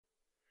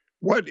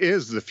What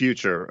is the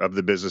future of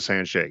the business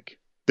handshake?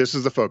 This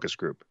is the focus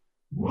group.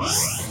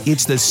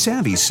 It's the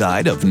savvy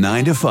side of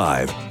 9 to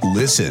 5.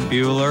 Listen.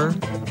 Bueller.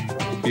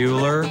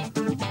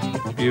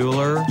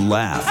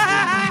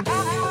 Laugh.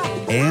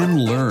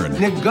 And learn.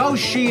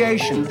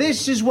 Negotiation.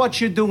 This is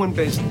what you do in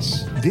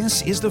business.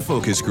 This is the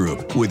focus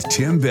group with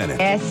Tim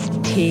Bennett.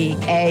 Staunch.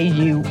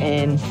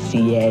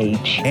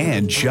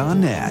 And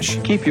John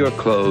Nash. Keep your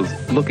clothes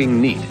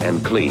looking neat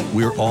and clean.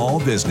 We're all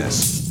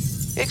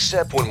business.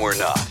 Except when we're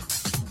not.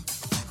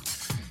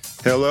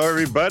 Hello,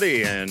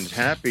 everybody, and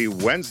happy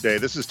Wednesday.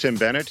 This is Tim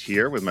Bennett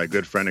here with my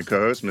good friend and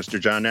co-host, Mr.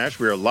 John Nash.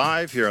 We are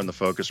live here on the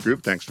focus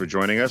group. Thanks for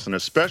joining us, and a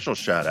special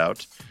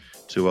shout-out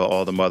to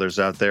all the mothers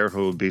out there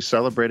who will be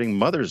celebrating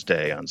Mother's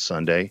Day on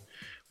Sunday,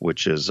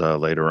 which is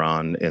later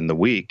on in the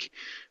week.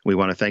 We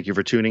want to thank you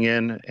for tuning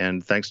in,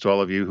 and thanks to all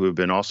of you who have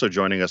been also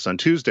joining us on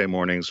Tuesday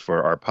mornings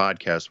for our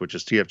podcast, which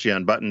is TFG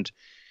Unbuttoned.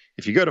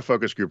 If you go to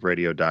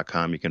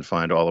focusgroupradio.com, you can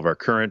find all of our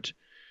current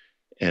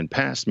and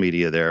past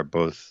media there,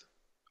 both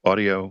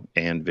audio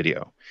and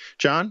video.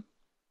 John?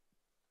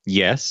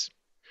 Yes.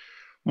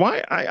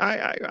 Why?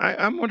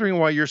 I'm wondering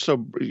why your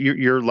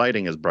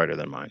lighting is brighter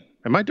than mine.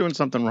 Am I doing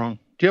something wrong?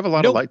 Do you have a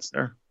lot of lights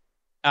there?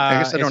 I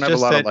guess I don't have a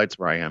lot of lights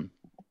where I am.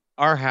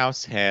 Our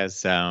house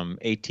has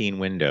 18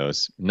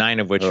 windows,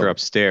 9 of which are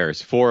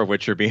upstairs, 4 of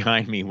which are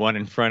behind me, 1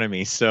 in front of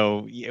me.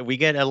 So we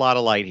get a lot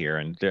of light here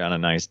and on a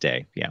nice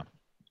day. Yeah.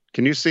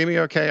 Can you see me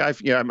okay? I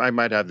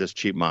might have this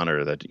cheap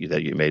monitor that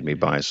you made me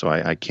buy, so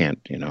I can't,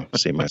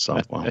 see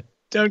myself well.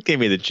 Don't give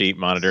me the cheap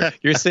monitor.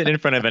 You're sitting in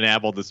front of an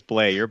Apple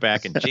display. You're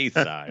back in G's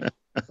side.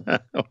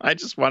 I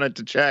just wanted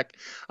to check.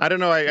 I don't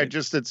know. It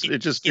just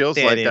feels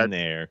that like in that.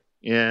 There.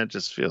 Yeah, it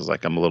just feels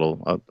like I'm a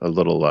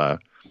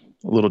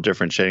little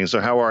different shading.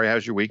 So how are you?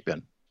 How's your week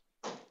been?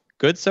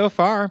 Good so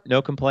far.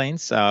 No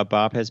complaints.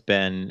 Bob has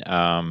been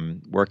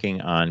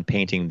working on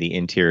painting the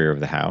interior of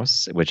the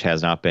house, which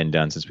has not been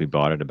done since we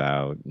bought it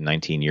about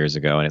 19 years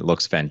ago, and it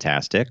looks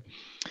fantastic.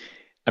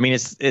 I mean,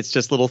 it's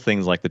just little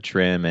things like the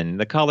trim, and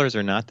the colors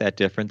are not that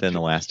different than the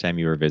last time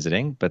you were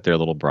visiting, but they're a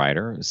little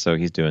brighter. So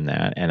he's doing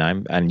that,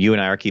 and you and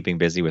I are keeping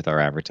busy with our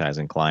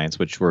advertising clients,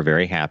 which we're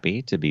very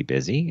happy to be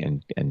busy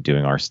and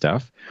doing our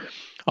stuff.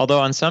 Although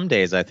on some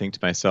days I think to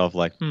myself,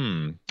 like,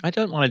 I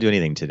don't want to do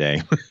anything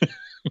today.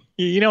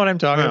 You know what I'm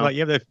talking about?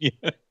 You have that.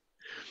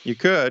 You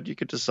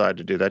could decide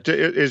to do that.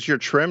 Is your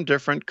trim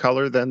different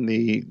color than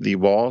the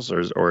walls,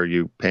 or are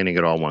you painting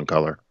it all one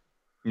color?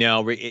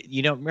 No,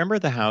 remember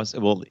the house?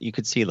 Well, you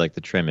could see like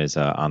the trim is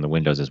on the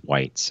windows is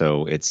white,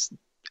 so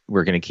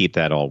we're going to keep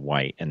that all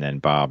white. And then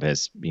Bob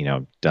has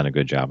done a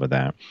good job of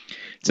that.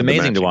 It's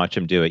amazing to watch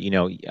him do it.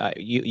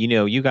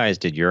 You guys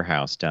did your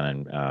house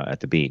down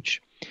at the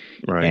beach,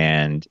 right?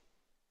 And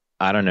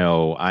I don't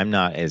know, I'm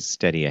not as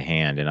steady a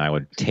hand, and I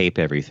would tape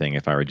everything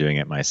if I were doing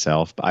it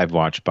myself. I've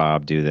watched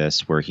Bob do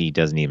this where he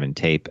doesn't even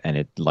tape, and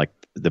it like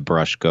the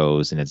brush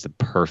goes and it's the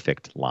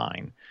perfect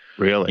line.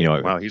 Really?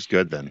 Wow, he's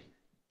good then.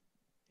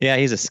 Yeah,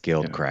 he's a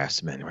skilled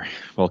craftsman.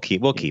 We'll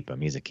keep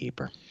him. He's a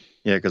keeper.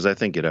 Yeah, because I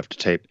think you'd have to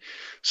tape.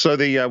 So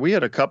we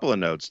had a couple of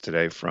notes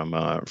today from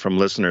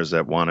listeners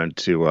that wanted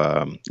to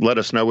let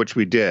us know, which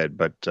we did,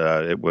 but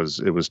it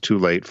was too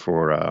late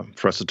for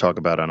us to talk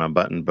about on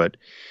Unbuttoned. But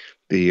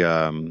the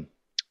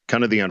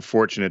kind of the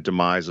unfortunate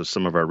demise of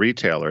some of our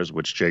retailers,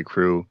 which J.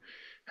 Crew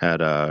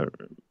had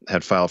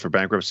filed for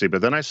bankruptcy.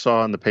 But then I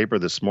saw in the paper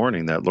this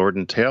morning that Lord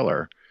 &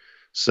 Taylor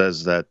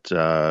says that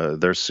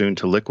they're soon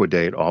to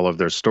liquidate all of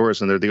their stores.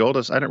 And they're the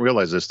oldest, I didn't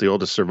realize this, the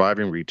oldest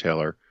surviving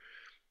retailer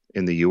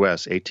in the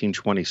U.S.,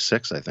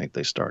 1826, I think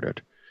they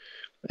started.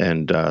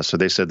 And so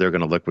they said they're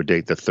going to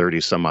liquidate the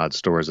 30-some-odd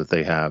stores that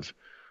they have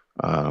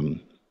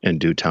in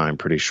due time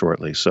pretty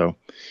shortly. So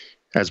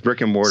as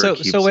brick and mortar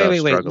keeps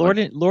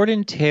wait.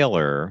 Lord &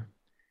 Taylor,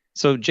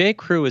 so J.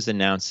 Crew is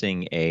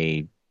announcing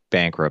a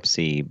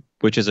bankruptcy,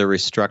 which is a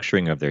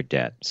restructuring of their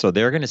debt. So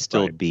they're going to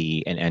still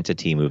be an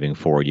entity moving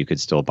forward. You could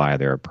still buy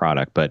their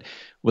product. But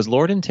was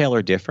Lord &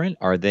 Taylor different?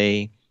 Are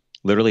they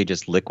literally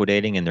just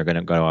liquidating and they're going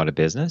to go out of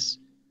business?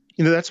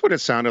 That's what it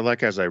sounded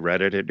like as I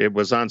read it. It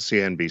was on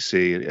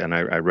CNBC, and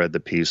I read the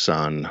piece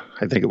on,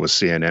 I think it was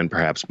CNN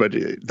perhaps. But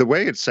the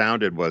way it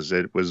sounded was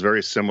it was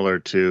very similar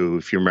to,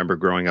 if you remember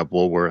growing up,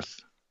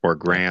 Woolworth or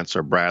Grant's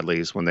or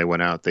Bradley's, when they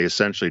went out, they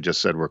essentially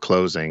just said, we're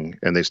closing,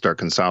 and they start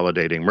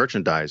consolidating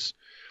merchandise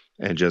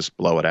and just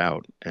blow it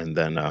out. And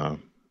then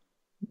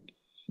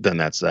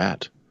that's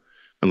that.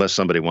 Unless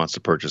somebody wants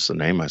to purchase the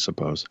name, I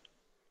suppose.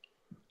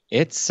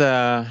 It's,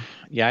 I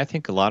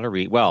think a lot of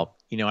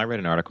I read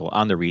an article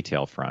on the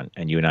retail front,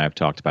 and you and I have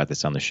talked about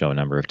this on the show a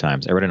number of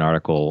times. I read an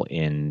article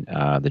in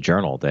the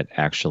Journal that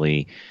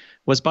actually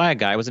was by a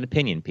guy. It was an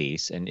opinion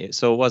piece, and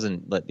so it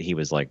wasn't that he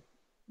was like,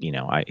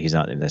 he's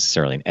not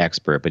necessarily an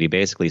expert, but he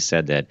basically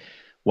said that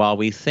while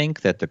we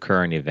think that the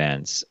current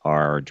events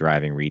are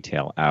driving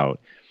retail out,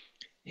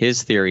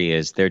 his theory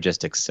is they're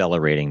just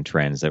accelerating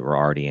trends that were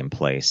already in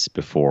place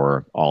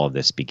before all of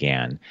this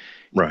began.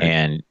 Right.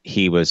 And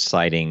he was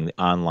citing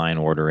online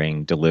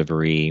ordering,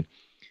 delivery,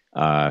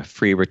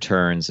 free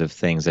returns of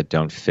things that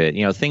don't fit.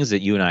 Things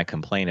that you and I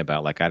complain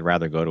about. Like I'd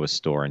rather go to a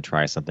store and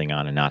try something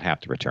on and not have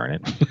to return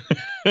it.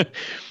 But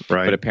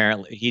Right.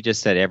 apparently, he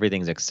just said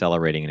everything's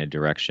accelerating in a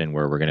direction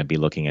where we're going to be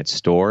looking at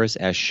stores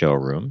as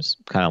showrooms,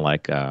 kind of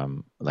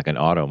like an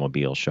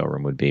automobile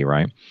showroom would be,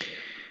 right?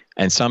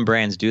 And some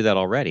brands do that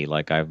already.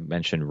 Like I've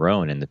mentioned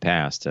Roan in the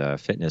past,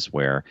 fitness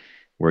wear,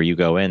 where you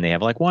go in, they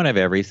have like one of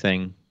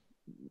everything,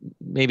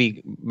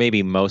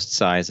 maybe most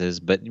sizes,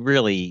 but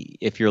really,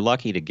 if you're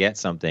lucky to get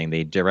something,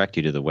 they direct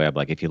you to the web.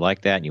 Like if you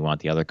like that and you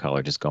want the other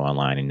color, just go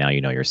online and now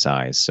you know your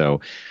size.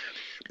 So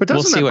But we'll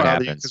doesn't see that what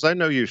bother you? Because happens. I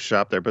know you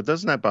shop there, but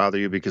doesn't that bother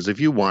you? Because if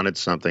you wanted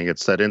something,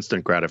 it's that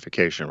instant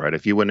gratification, right?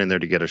 If you went in there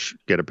to get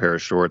a pair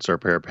of shorts or a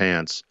pair of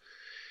pants,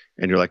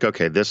 and you're like,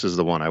 okay, this is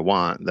the one I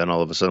want, then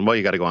all of a sudden, well,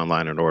 you got to go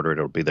online and order it.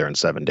 It'll be there in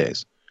 7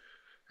 days.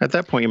 At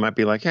that point, you might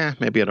be like,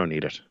 maybe I don't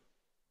need it.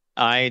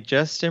 I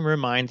just am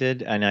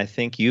reminded, and I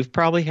think you've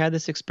probably had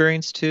this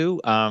experience too.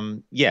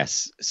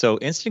 Yes. So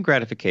instant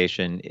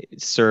gratification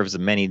serves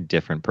many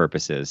different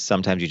purposes.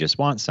 Sometimes you just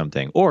want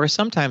something, or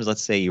sometimes,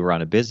 let's say you were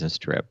on a business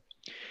trip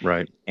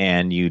Right.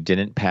 and you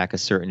didn't pack a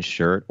certain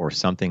shirt or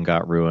something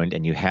got ruined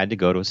and you had to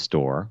go to a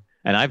store.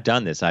 And I've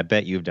done this. I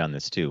bet you've done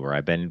this too, where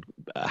I've been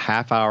a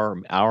half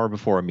hour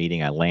before a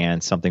meeting, I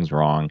land, something's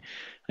wrong.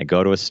 I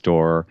go to a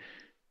store,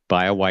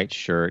 buy a white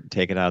shirt,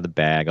 take it out of the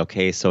bag.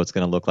 Okay, so it's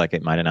going to look like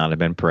it might not have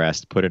been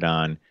pressed. Put it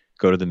on,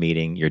 go to the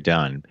meeting, you're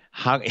done.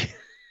 How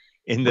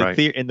Right.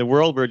 in the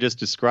world we're just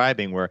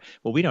describing where,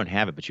 well, we don't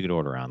have it, but you could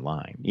order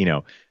online.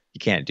 You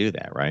can't do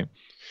that, right?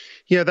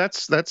 Yeah,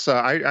 that's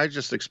I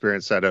just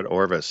experienced that at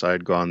Orvis.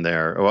 I'd gone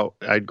there. Well,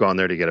 I'd gone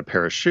there to get a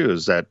pair of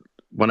shoes that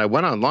when I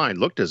went online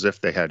looked as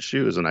if they had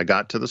shoes, and I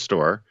got to the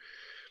store,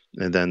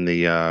 and then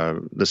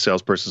the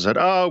salesperson said,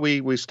 "Oh,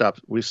 we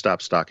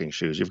stopped stocking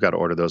shoes. You've got to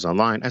order those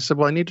online." I said,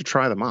 "Well, I need to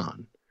try them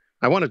on."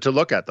 I wanted to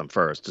look at them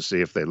first to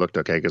see if they looked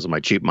okay because of my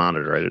cheap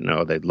monitor. I didn't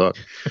know they'd look,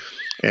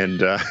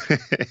 and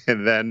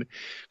and then,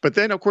 but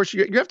then of course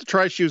you have to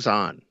try shoes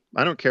on.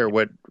 I don't care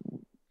what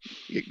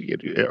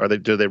are they.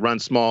 Do they run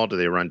small? Do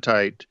they run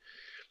tight?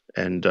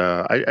 And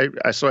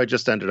so I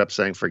just ended up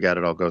saying, forget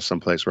it. I'll go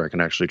someplace where I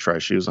can actually try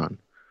shoes on.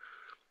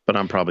 But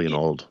I'm probably an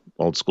old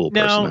school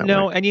person No, that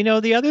no. way.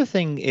 And the other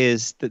thing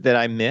is that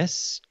I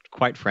miss,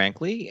 quite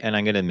frankly, and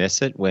I'm going to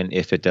miss it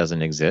if it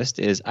doesn't exist,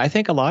 is I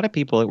think a lot of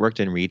people that worked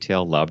in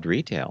retail loved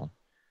retail.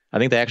 I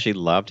think they actually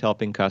loved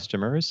helping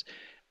customers.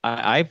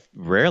 I've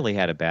rarely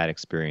had a bad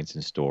experience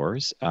in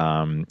stores,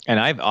 and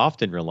I've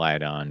often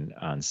relied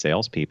on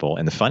salespeople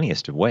in the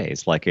funniest of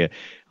ways. Like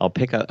I'll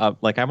pick up,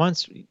 like I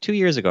once 2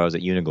 years ago, I was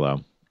at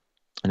Uniqlo,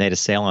 and they had a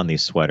sale on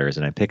these sweaters,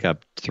 and I pick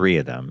up three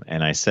of them,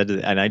 and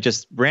I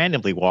just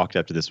randomly walked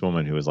up to this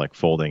woman who was like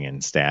folding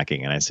and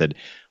stacking, and I said,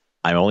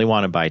 I only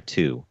want to buy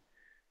two.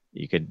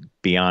 You could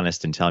be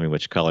honest and tell me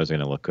which colors are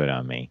going to look good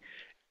on me.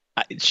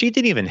 She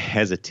didn't even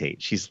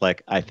hesitate. She's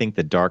like, I think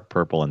the dark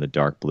purple and the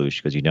dark blue.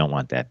 She goes, you don't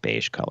want that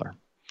beige color.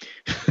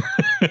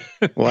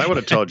 Well, I would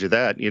have told you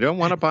that. You don't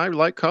want to buy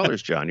light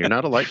colors, John. You're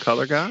not a light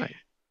color guy.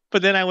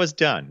 But then I was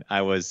done.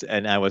 I was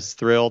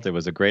thrilled. It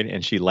was a great,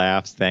 and she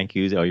laughs. Thank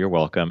you. Oh, you're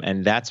welcome.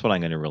 And that's what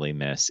I'm going to really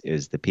miss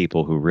is the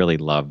people who really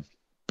love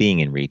being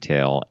in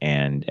retail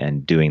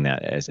and doing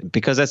that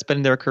because that's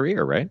been their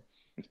career, right?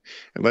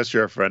 Unless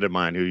you're a friend of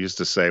mine who used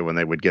to say when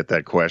they would get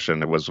that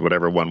question, it was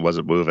whatever one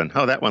wasn't moving.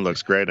 Oh, that one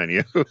looks great on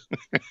you.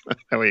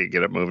 That way you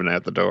get it moving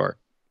out the door.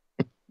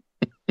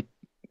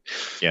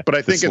 Yeah. But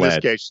I think in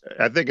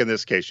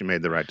this case, you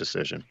made the right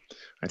decision.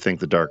 I think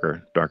the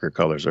darker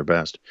colors are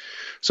best.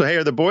 So, hey,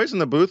 are the boys in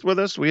the booth with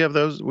us? We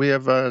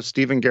have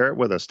Steve and Garrett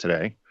with us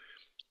today,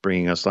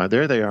 bringing us live.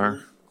 There they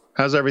are.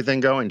 How's everything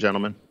going,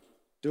 gentlemen?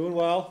 Doing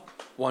well.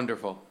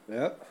 Wonderful.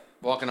 Yep.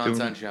 Walking on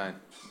sunshine.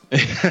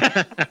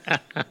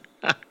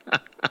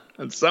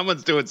 And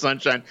someone's doing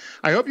sunshine.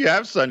 I hope you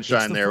have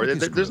sunshine there.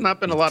 There's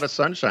not been a lot of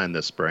sunshine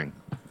this spring.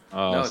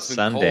 Oh, No, it's been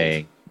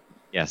Sunday. cold.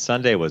 Yeah,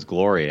 Sunday was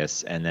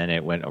glorious, and then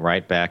it went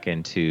right back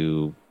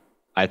into.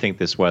 I think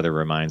this weather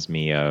reminds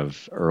me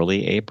of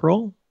early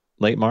April,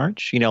 late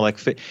March.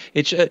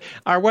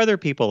 Our weather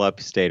people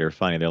upstate are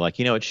funny. They're like,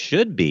 it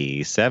should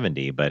be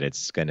 70, but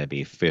it's going to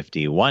be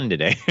 51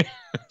 today.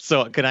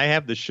 So can I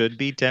have the should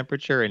be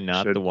temperature and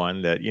not the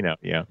one that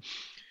Yeah.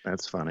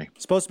 That's funny.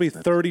 It's supposed to be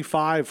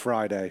 35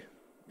 Friday.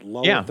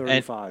 Low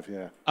 35,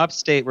 yeah.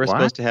 Upstate, we're What?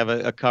 supposed to have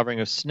a covering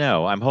of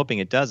snow. I'm hoping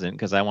it doesn't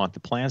because I want the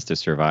plants to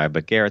survive.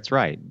 But Garrett's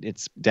right.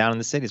 It's down in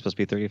the city. It's supposed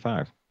to be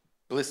 35.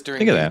 Blistering.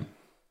 Think of that.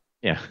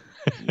 Yeah.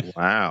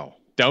 Wow.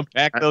 Don't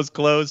pack those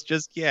clothes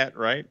just yet,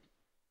 right?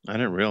 I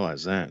didn't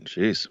realize that.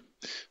 Jeez.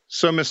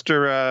 So,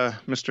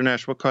 Mr.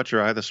 Nash, what caught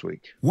your eye this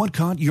week? What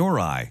caught your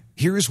eye?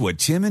 Here's what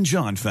Tim and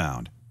John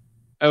found.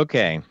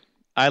 Okay.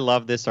 I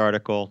love this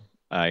article.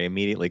 I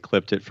immediately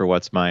clipped it for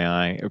what's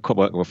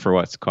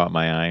caught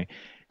my eye.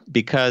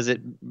 Because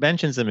it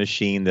mentions a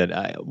machine that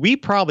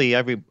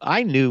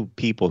I knew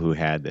people who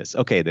had this.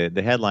 Okay,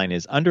 the headline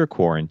is Under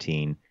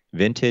Quarantine,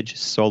 Vintage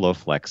Solo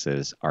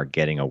Flexes Are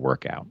Getting a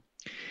Workout.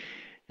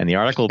 And the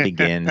article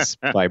begins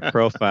by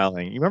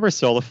profiling. You remember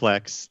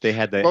Solaflex? They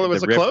had Well, it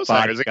was the a ripped clothes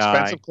hanger. body It was an guy.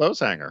 expensive clothes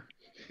hanger.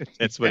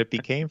 That's what it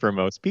became for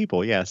most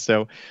people. Yeah.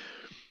 So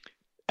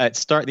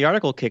the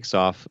article kicks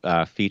off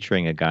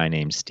featuring a guy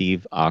named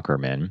Steve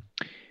Ackerman,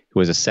 who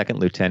was a second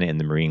lieutenant in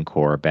the Marine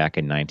Corps back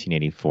in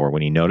 1984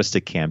 when he noticed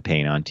a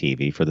campaign on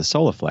TV for the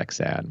Solaflex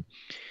ad.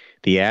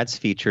 The ads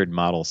featured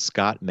model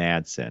Scott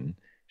Madsen,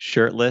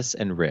 shirtless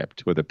and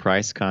ripped, with a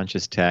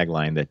price-conscious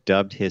tagline that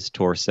dubbed his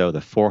torso the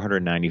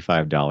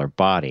 $495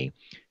 body,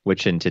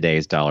 which in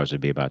today's dollars would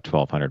be about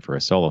 $1,200 for a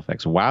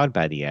Solaflex. Wowed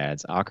by the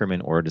ads,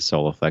 Ackerman ordered a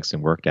Solaflex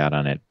and worked out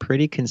on it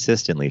pretty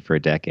consistently for a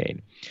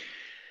decade.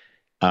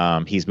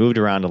 He's moved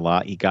around a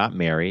lot. He got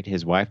married.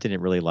 His wife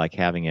didn't really like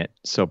having it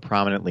so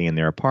prominently in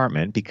their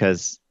apartment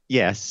because,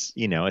 yes,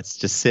 it's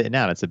just sitting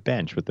out. It's a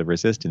bench with the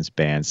resistance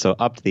band. So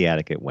up to the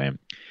attic it went.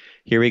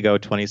 Here we go,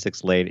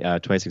 26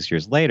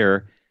 years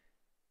later.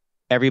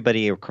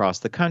 Everybody across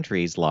the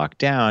country is locked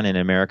down, and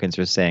Americans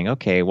are saying,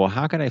 okay, well,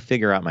 how can I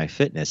figure out my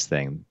fitness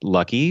thing?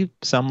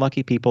 Some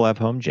lucky people have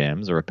home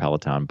gyms or a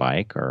Peloton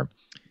bike or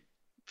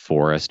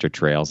forest or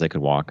trails they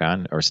could walk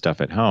on or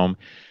stuff at home.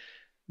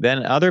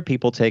 Then other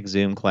people take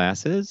Zoom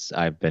classes.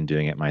 I've been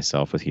doing it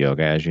myself with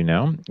yoga, as you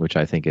know, which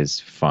I think is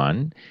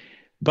fun.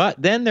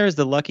 But then there's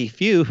the lucky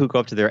few who go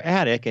up to their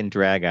attic and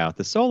drag out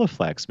the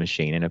Solaflex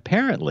machine. And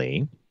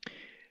apparently,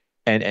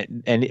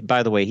 and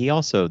by the way, the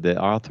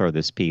author of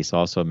this piece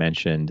also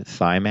mentioned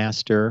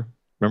ThighMaster.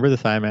 Remember the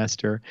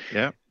ThighMaster?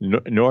 Yeah.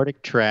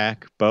 Nordic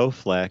Track,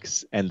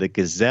 Bowflex, and the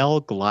Gazelle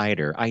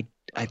Glider.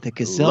 The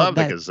Gazelle. Love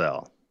the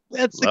Gazelle.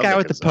 That's the guy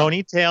with the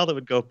ponytail that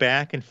would go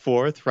back and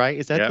forth, right?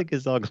 Is that the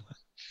Gazelle Glider?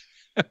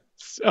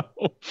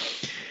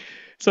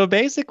 So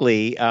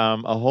basically, a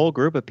whole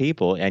group of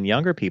people and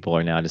younger people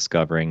are now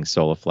discovering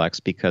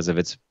Solaflex because of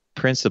its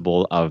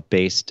principle of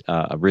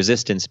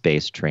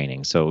resistance-based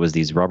training. So it was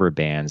these rubber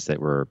bands that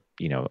were,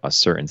 a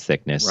certain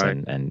thickness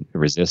and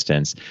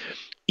resistance,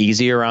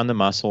 easier on the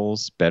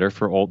muscles, better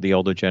for the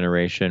older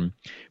generation.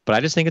 But I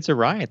just think it's a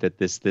riot that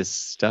this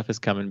stuff is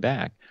coming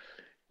back.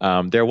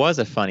 There was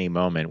a funny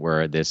moment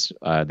where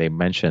they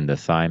mentioned the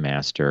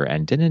ThighMaster,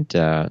 and didn't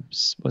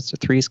what's the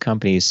Three's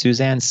Company?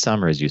 Suzanne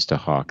Summers used to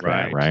hawk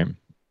that, right?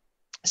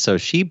 So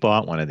she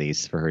bought one of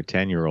these for her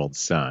 10-year-old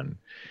son,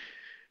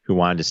 who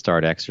wanted to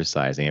start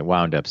exercising. It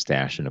wound up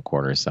stashed in a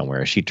corner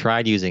somewhere. She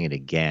tried using it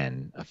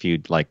again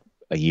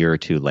a year or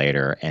two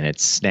later, and it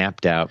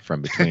snapped out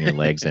from between her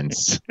legs and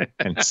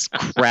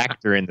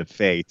cracked her in the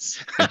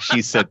face. And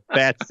she said,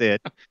 "That's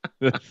it.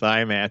 The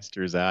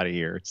ThighMaster's out of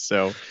here."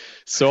 So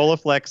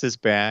Solaflex is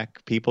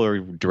back. People are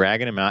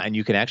dragging them out, and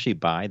you can actually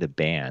buy the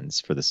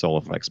bands for the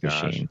Solaflex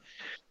machine.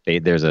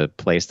 There's a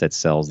place that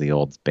sells the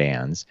old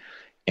bands.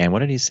 And what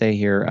did he say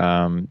here?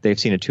 They've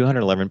seen a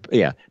 211.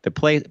 Yeah, the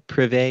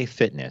Privé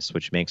Fitness,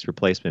 which makes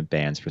replacement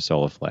bands for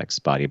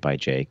Solaflex, Body by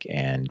Jake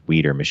and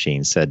Weider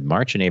machines, said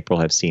March and April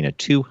have seen a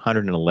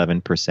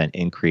 211%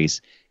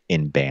 increase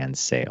in band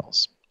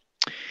sales.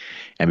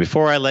 And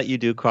before I let you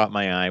do Caught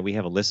My Eye, we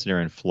have a listener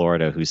in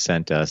Florida who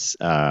sent us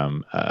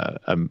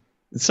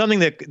something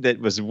that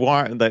was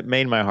warm, that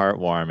made my heart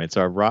warm. It's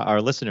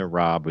our listener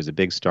Rob, who's a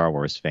big Star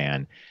Wars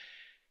fan.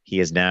 He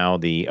is now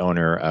the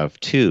owner of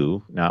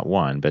 2, not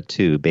 1, but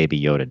 2 Baby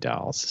Yoda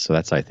dolls. So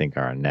that's, I think,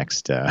 our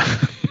next.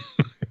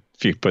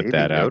 If you put Baby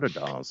that up, Yoda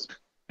dolls.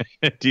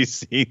 Do you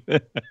see? Do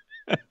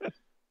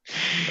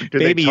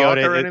Baby they talk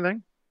Yoda or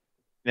anything?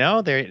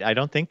 No, I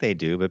don't think they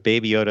do. But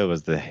Baby Yoda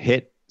was the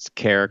hit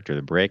character,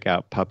 the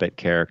breakout puppet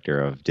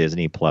character of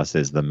Disney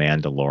Plus's The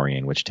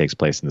Mandalorian, which takes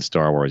place in the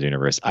Star Wars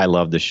universe. I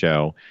love the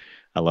show.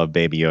 I love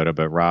Baby Yoda.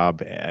 But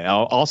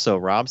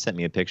Rob sent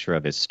me a picture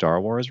of his Star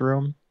Wars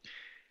room.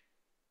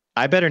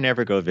 I better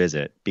never go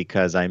visit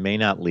because I may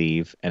not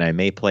leave and I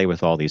may play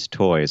with all these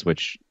toys,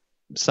 which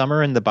some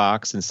are in the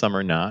box and some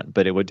are not,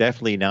 but it would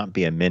definitely not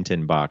be a mint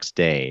in box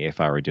day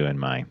if I were doing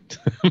my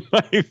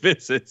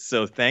visits.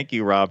 So thank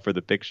you, Rob, for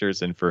the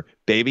pictures and for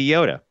Baby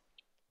Yoda.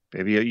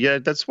 Yeah,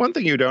 that's one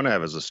thing you don't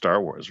have is a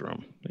Star Wars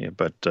room. Yeah,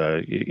 but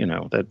you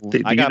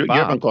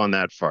haven't gone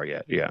that far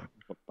yet. Yeah.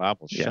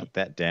 Bob will shut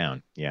that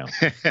down. Yeah.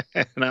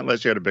 Not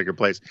unless you had a bigger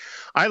place.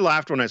 I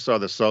laughed when I saw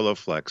the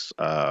Solaflex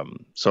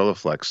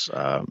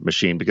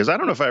machine because I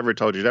don't know if I ever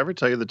told you. Did I ever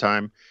tell you the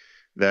time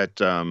that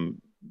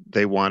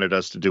they wanted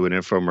us to do an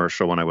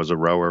infomercial when I was a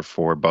rower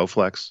for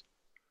Bowflex?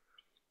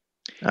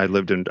 I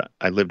lived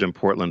in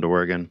Portland,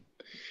 Oregon.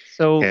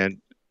 So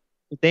did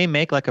they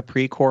make like a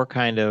Precor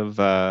kind of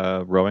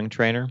rowing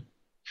trainer?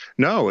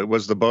 No, it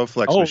was the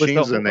Bowflex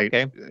machines,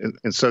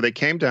 and so they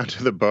came down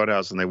to the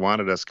boathouse and they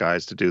wanted us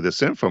guys to do this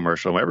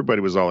infomercial.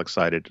 Everybody was all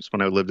excited. Just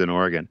when I lived in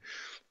Oregon,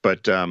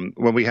 but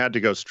when we had to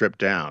go strip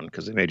down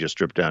because they made you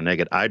strip down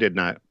naked, I did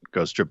not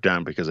go strip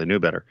down because I knew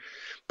better.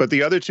 But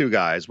the other two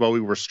guys, while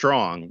we were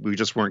strong, we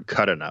just weren't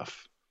cut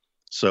enough.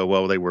 So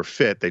while they were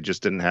fit, they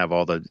just didn't have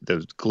all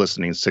the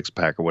glistening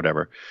 6-pack or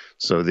whatever.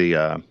 So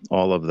the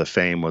all of the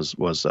fame was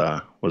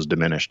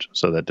diminished.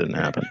 So that didn't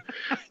happen.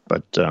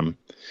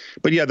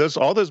 But yeah,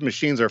 all those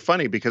machines are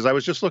funny because I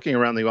was just looking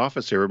around the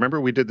office here.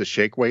 Remember we did the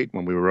shake weight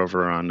when we were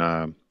over on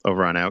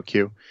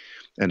OutQ,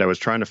 And I was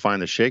trying to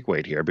find the shake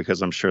weight here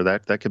because I'm sure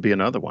that could be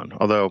another one.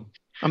 Although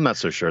I'm not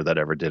so sure that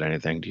ever did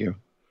anything to you.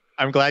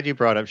 I'm glad you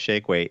brought up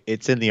shake weight.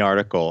 It's in the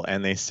article,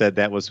 and they said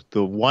that was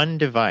the one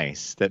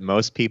device that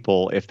most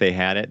people, if they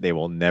had it, they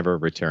will never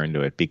return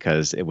to it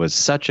because it was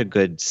such a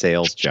good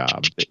sales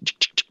job.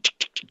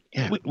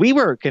 Yeah. We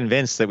were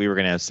convinced that we were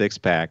going to have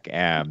 6-pack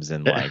abs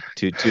in like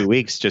two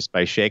weeks just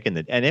by shaking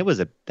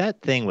and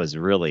that thing was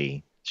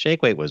really,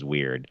 shake weight was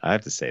weird. I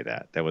have to say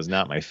that was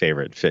not my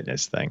favorite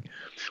fitness thing.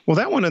 Well,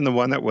 that one and the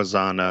one that was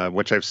on,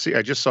 which I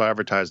just saw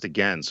advertised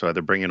again. So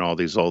they're bringing all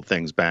these old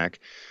things back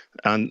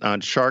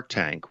on Shark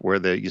Tank, where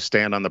you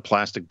stand on the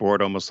plastic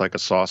board almost like a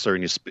saucer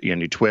and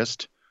you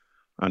twist.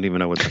 I don't even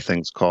know what the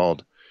thing's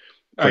called.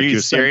 Are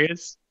you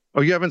serious? Oh,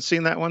 you haven't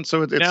seen that one?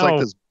 So it's No. like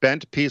this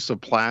bent piece of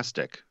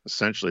plastic,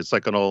 essentially. It's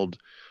like an old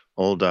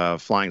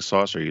flying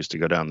saucer you used to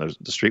go down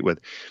the street with.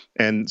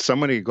 And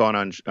somebody had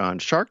gone on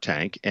Shark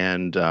Tank,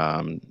 and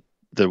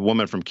the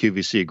woman from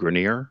QVC,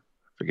 Grenier,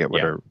 forget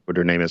what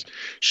her name is,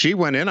 she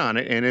went in on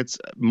it, and it's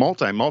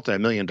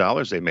multi-million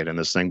dollars they made in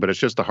this thing, but it's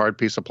just a hard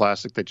piece of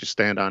plastic that you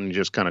stand on and you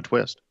just kind of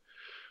twist.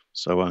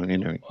 So,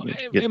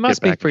 it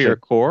must be for your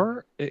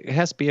core. It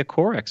has to be a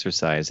core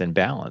exercise and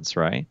balance,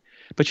 right?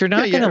 But you're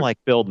not going to like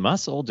build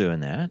muscle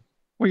doing that.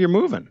 Well, you're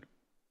moving.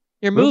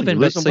 You're moving,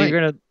 but so you're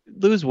going to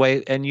lose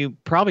weight, and you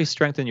probably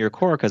strengthen your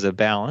core because of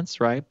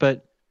balance, right?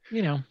 But,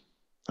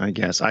 I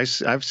guess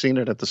I've seen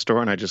it at the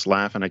store, and I just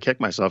laugh and I kick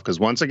myself because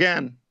once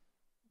again,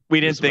 we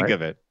didn't think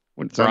of it.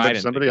 When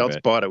somebody else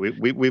bought it,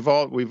 we've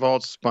all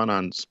spun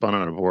on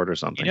a board or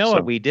something. You know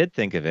what? We did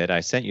think of it.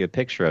 I sent you a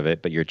picture of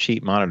it, but your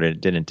cheap monitor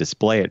didn't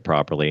display it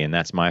properly, and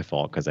that's my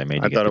fault because I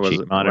made you get the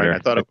cheap monitor. Right. I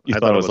thought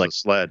it was like a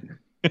sled.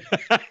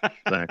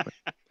 Exactly.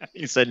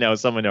 You said no.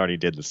 Someone already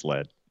did the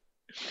sled.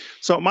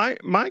 So my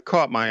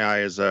caught my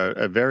eye is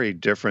a very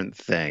different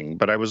thing,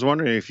 but I was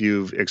wondering if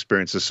you've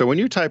experienced this. So when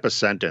you type a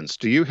sentence,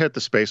 do you hit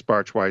the space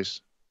bar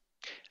twice?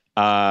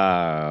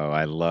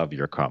 I love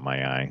your caught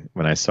my eye.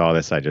 When I saw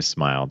this, I just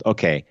smiled.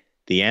 Okay,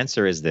 the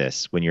answer is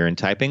this. When you're in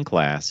typing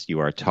class, you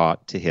are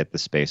taught to hit the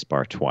space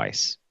bar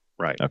twice.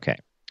 Right. Okay.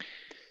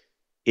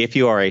 If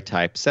you are a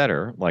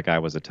typesetter, like I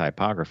was a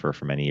typographer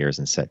for many years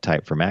and set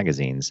type for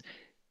magazines,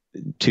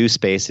 2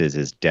 spaces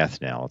is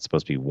death knell. It's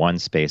supposed to be 1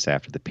 space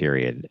after the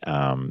period.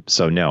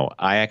 So no,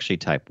 I actually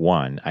type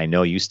 1. I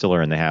know you still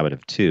are in the habit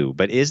of 2,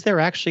 but is there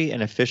actually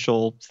an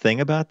official thing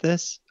about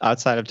this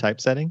outside of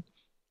typesetting?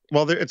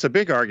 Well, it's a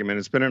big argument.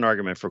 It's been an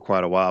argument for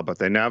quite a while, but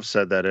they now have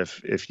said that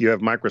if you have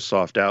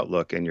Microsoft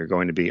Outlook and you're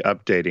going to be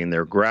updating,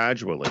 they're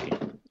gradually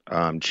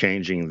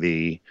changing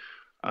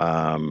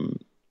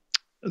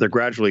they're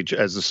gradually,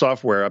 as the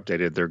software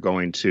updated, they're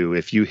going to,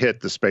 if you hit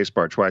the space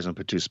bar twice and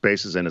put 2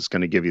 spaces in, it's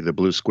going to give you the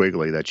blue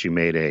squiggly that you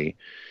made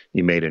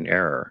an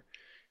error.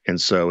 And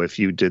so if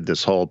you did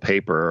this whole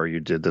paper or you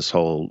did this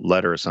whole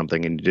letter or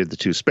something and you did the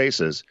 2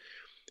 spaces,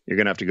 you're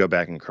going to have to go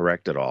back and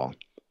correct it all.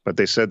 But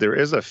they said there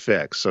is a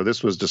fix. So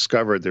this was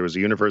discovered. There was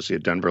a University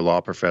of Denver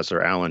law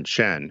professor, Alan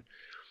Chen.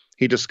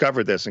 He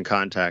discovered this and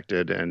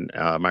contacted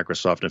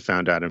Microsoft and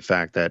found out, in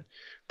fact, that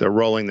they're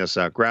rolling this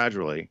out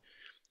gradually.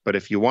 But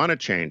if you want to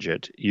change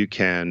it, you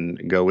can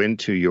go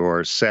into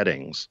your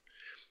settings,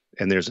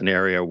 and there's an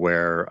area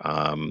where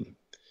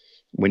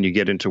when you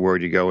get into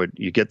Word,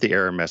 you get the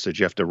error message.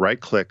 You have to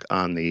right-click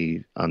on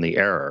the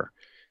error,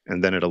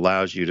 and then it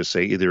allows you to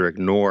say either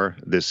ignore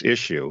this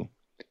issue,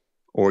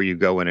 or you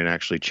go in and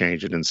actually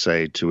change it and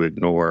say to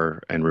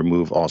ignore and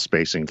remove all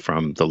spacing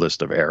from the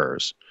list of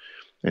errors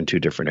in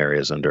 2 different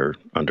areas under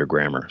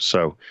grammar.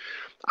 So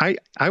I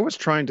was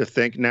trying to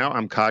think. Now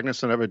I'm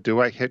cognizant of it. Do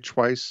I hit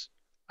twice?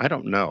 I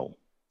don't know.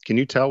 Can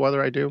you tell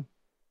whether I do?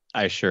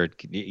 I sure.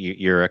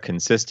 You're a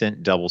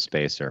consistent double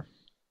spacer.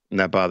 And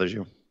that bothers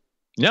you?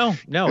 No.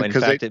 In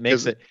fact, it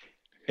makes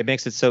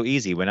it so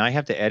easy. When I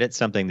have to edit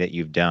something that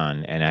you've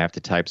done and I have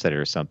to typeset it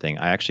or something,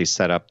 I actually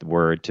set up the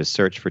Word to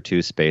search for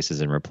 2 spaces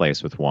and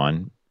replace with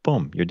 1.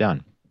 Boom, you're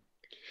done.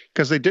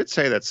 Because they did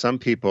say that some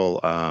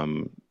people,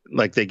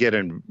 like they get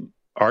in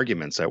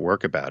arguments at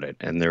work about it.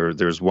 And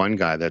there's one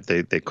guy that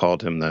they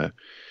called him the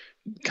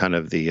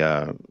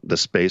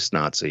space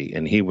Nazi,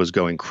 and he was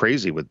going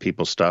crazy with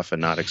people's stuff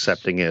and not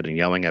accepting it and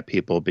yelling at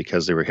people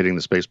because they were hitting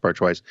the space bar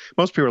twice.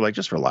 Most people were like,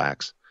 just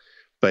relax.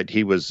 But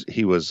he was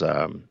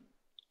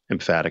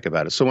emphatic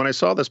about it. So when I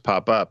saw this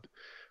pop up,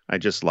 I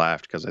just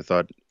laughed because I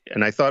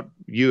thought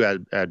you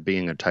at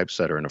being a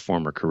typesetter in a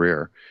former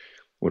career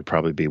would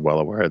probably be well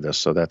aware of this.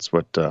 So that's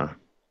what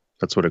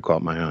it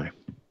caught my eye.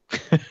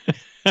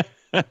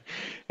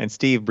 And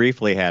Steve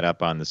briefly had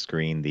up on the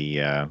screen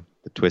the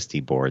twisty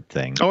board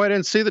thing. Oh, I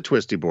didn't see the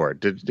twisty board.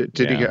 Did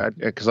he?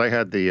 Because I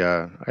had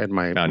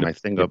my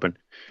thing open.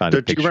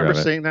 Do you remember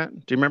seeing that?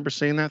 Do you remember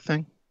seeing that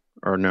thing,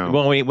 or no?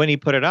 Well, when he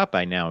put it up,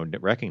 I now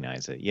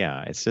recognize it.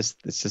 Yeah, it's this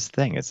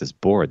thing. It's this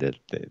board that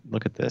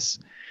look at this.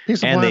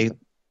 Piece of plastic.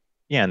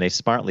 And they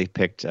smartly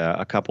picked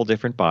a couple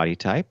different body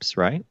types,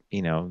 right?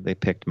 They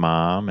picked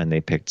mom and they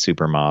picked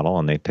supermodel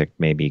and they picked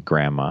maybe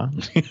grandma.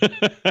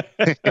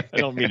 I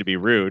don't mean to be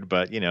rude,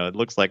 but it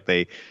looks like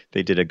they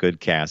did a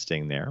good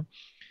casting there.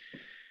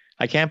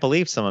 I can't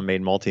believe someone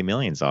made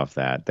multi-millions off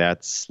that.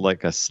 That's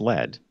like a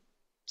sled.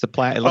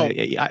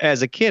 It's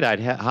as a kid, I'd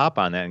hop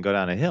on that and go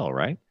down a hill,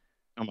 right?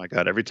 Oh my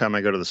God! Every time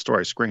I go to the store,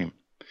 I scream.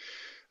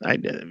 That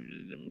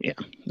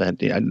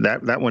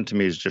one to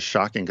me is just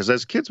shocking because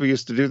as kids we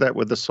used to do that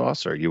with the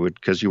saucer. You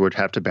would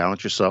have to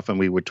balance yourself and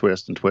we would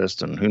twist and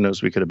twist and who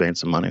knows, we could have made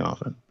some money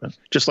off it. But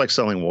just like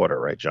selling water,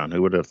 right, John?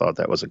 Who would have thought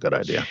that was a good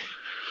idea?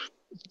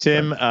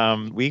 Tim,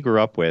 we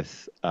grew up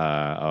with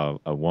a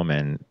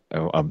woman,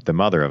 the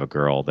mother of a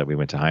girl that we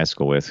went to high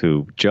school with,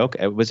 who joked.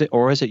 Was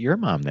it your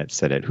mom that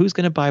said it? Who's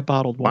going to buy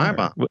bottled water? My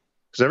mom.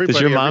 Because everybody.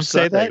 Does your mom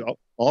say that?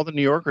 All the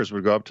New Yorkers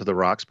would go up to the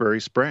Roxbury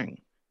Spring.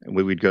 And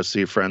we would go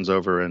see friends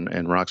over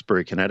in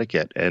Roxbury,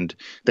 Connecticut, and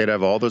they'd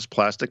have all those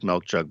plastic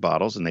milk jug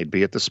bottles, and they'd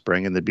be at the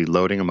spring, and they'd be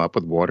loading them up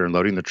with water and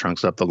loading the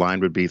trunks up. The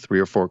line would be 3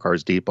 or 4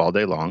 cars deep all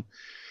day long.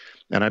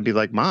 And I'd be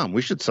like, Mom,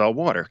 we should sell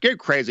water. Get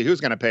crazy. Who's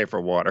going to pay for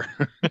water?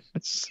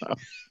 So,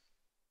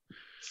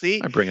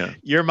 see, I bring it up.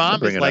 Your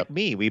mom is like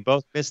me. We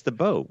both missed the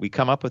boat. We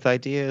come up with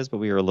ideas, but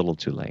we were a little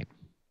too late.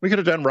 We could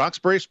have done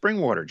Roxbury Spring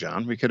water,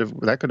 John.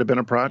 That could have been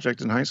a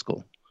project in high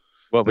school.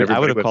 Well, I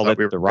would have called it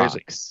the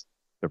Rocks.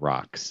 The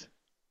Rocks.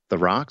 The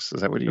Rocks?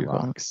 Is that what you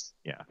call it?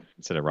 Yeah.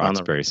 Instead of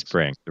Roxbury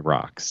Spring, the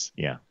Rocks.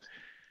 Yeah.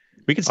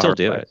 We could still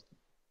do it.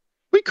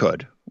 We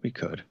could.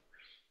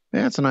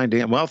 Yeah, it's an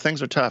idea. Well,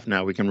 things are tough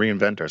now. We can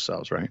reinvent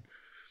ourselves, right?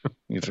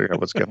 You figure out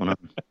what's going on.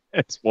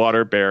 It's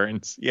water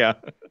barons. Yeah.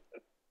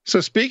 So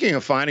speaking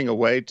of finding a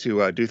way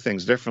to do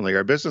things differently,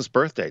 our business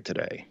birthday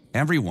today.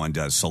 Everyone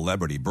does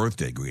celebrity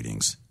birthday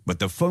greetings, but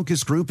the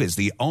Focus Group is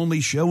the only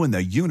show in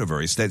the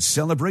universe that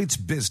celebrates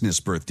business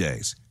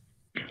birthdays.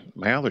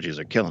 My allergies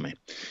are killing me.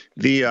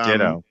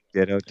 The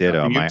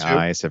Ditto. My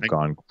eyes have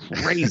gone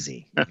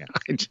crazy. Yeah.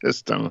 I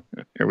just don't.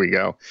 Here we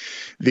go.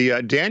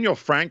 The Daniel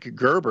Frank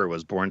Gerber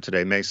was born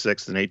today, May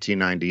 6th, in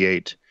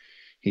 1898.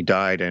 He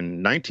died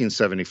in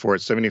 1974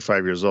 at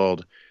 75 years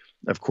old.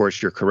 Of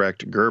course, you're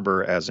correct.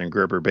 Gerber, as in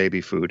Gerber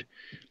baby food.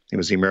 He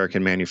was the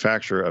American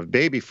manufacturer of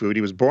baby food.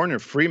 He was born in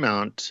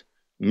Fremont,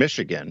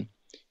 Michigan.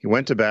 He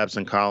went to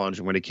Babson College,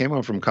 and when he came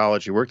home from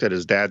college, he worked at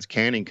his dad's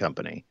canning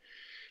company.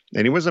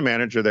 And he was a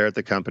manager there at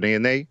the company,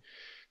 and the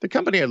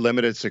company had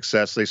limited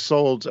success. They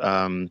sold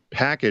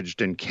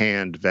packaged and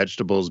canned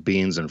vegetables,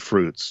 beans, and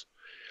fruits,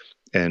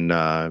 and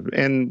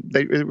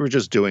they were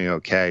just doing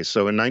okay.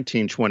 So in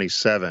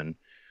 1927,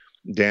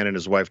 Dan and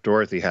his wife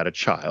Dorothy had a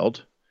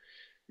child,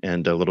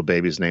 and the little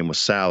baby's name was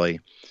Sally.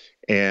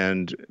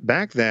 And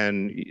back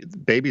then,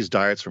 babies'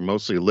 diets were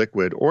mostly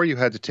liquid, or you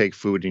had to take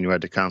food and you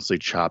had to constantly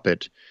chop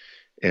it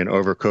and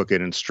overcook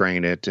it and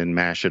strain it and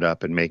mash it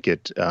up and make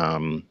it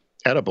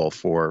edible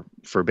for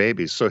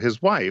babies. So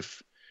his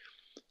wife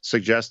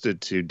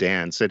suggested to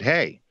Dan, said,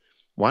 hey,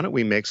 why don't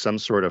we make some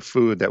sort of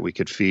food that we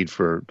could feed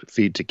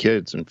to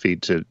kids and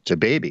feed to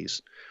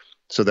babies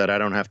so that I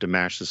don't have to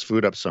mash this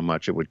food up so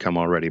much. It would come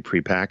already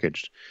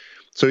prepackaged.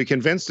 So he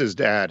convinced his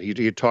dad.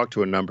 He talked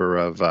to a number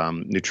of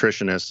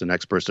nutritionists and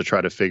experts to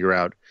try to figure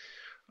out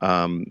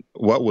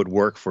what would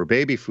work for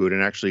baby food,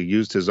 and actually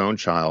used his own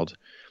child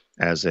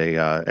as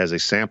a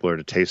sampler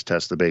to taste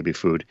test the baby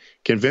food.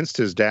 Convinced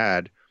his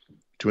dad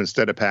to,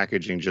 instead of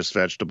packaging just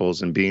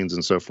vegetables and beans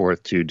and so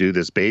forth, to do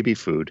this baby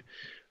food.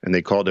 And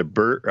they called it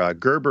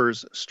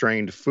Gerber's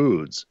Strained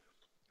Foods.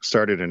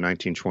 Started in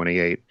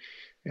 1928.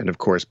 And of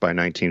course, by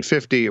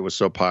 1950, it was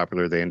so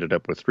popular, they ended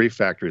up with 3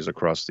 factories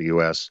across the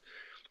U.S.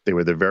 They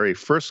were the very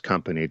first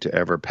company to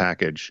ever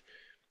package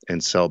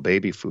and sell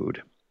baby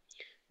food,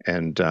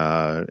 and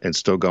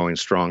still going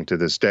strong to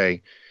this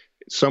day.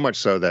 So much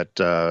so that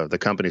the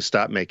company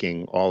stopped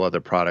making all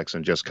other products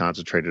and just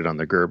concentrated on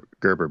the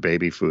Gerber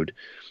baby food.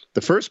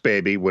 The first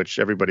baby, which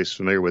everybody's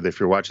familiar with if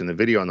you're watching the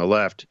video on the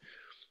left,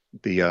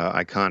 the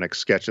iconic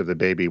sketch of the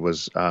baby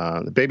was,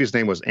 the baby's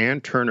name was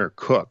Ann Turner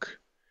Cook.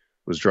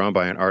 It was drawn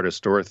by an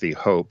artist, Dorothy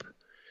Hope,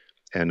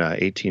 in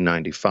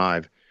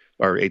 1895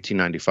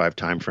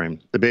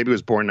 timeframe. The baby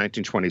was born in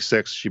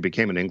 1926. She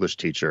became an English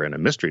teacher and a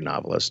mystery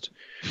novelist.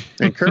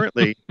 And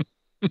currently,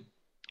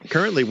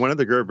 one of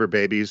the Gerber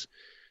babies,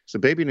 it's a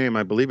baby name,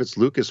 I believe it's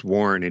Lucas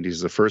Warren, and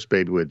he's the first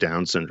baby with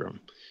Down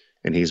syndrome.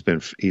 And he's been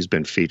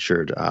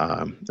featured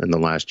in the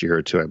last year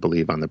or two, I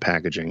believe, on the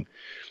packaging.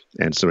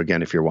 And so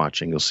again, if you're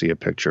watching, you'll see a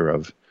picture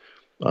of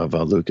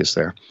Lucas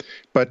there.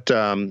 But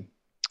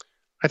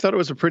I thought it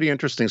was a pretty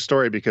interesting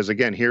story because,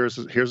 again, here's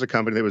a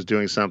company that was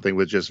doing something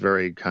with just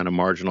very kind of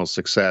marginal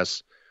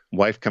success.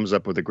 Wife comes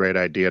up with a great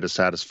idea to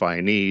satisfy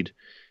a need,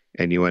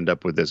 and you end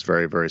up with this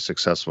very, very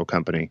successful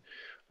company.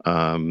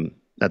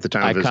 At the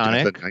time of his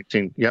death,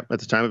 at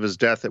the time of his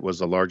death, it was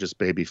the largest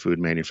baby food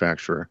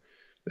manufacturer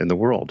in the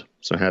world.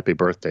 So happy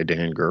birthday,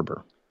 Dan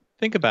Gerber.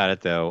 Think about it,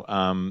 though.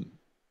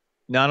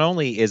 Not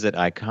only is it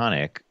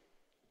iconic,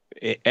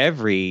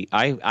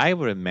 I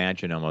would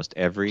imagine almost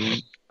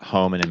every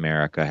home in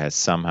America has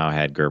somehow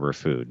had Gerber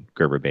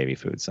baby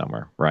food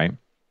somewhere, right?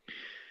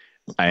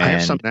 I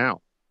have some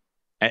now.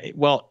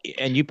 Well,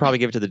 and you probably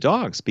give it to the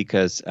dogs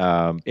because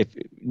if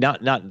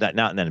not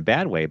in a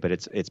bad way, but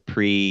it's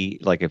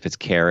like if it's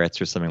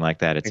carrots or something like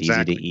that, it's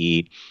exactly easy to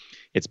eat.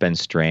 It's been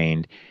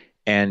strained.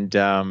 And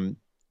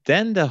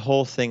then the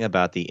whole thing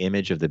about the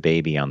image of the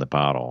baby on the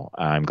bottle.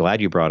 I'm glad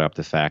you brought up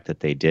the fact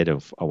that they did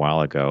a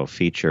while ago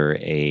feature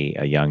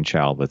a young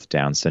child with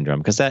Down syndrome,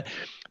 because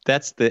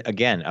that's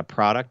again a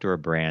product or a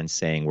brand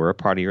saying we're a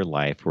part of your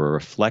life, we're a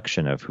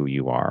reflection of who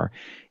you are.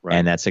 Right.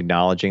 And that's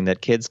acknowledging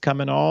that kids come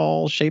in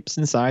all shapes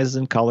and sizes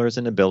and colors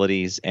and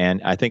abilities.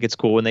 And I think it's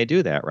cool when they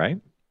do that, right?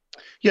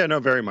 Yeah, no,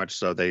 very much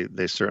so. They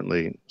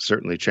certainly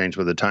change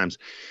with the times.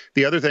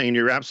 The other thing, and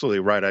you're absolutely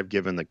right, I've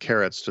given the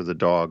carrots to the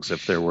dogs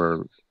if there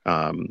were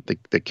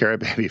the carrot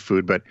baby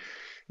food. But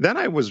then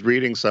I was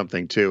reading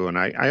something too, and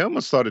I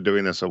almost thought of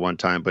doing this at one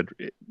time, but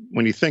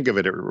when you think of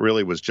it, it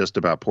really was just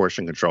about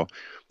portion control.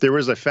 There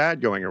was a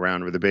fad going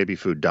around with the baby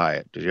food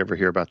diet. Did you ever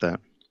hear about that?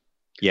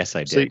 Yes,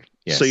 I did.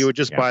 So you would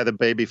just buy the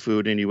baby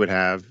food, and you would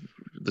have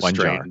the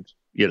strained,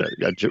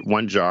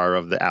 one jar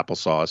of the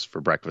applesauce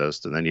for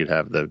breakfast, and then you'd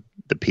have the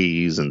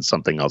peas and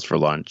something else for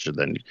lunch. And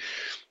then,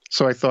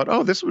 so I thought,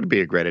 oh, this would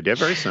be a great idea.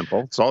 Very simple.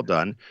 It's all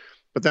done.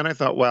 But then I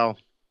thought, well,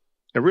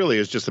 it really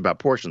is just about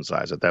portion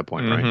size at that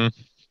point, right?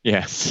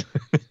 Yes.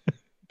 In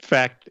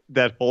fact,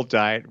 that whole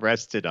diet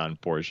rested on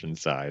portion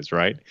size,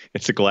 right?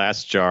 It's a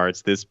glass jar.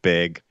 It's this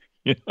big.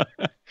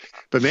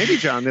 But maybe,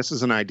 John, this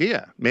is an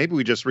idea. Maybe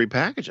we just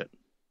repackage it.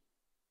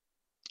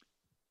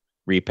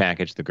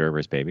 Repackage the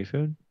Gerber's baby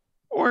food?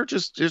 Or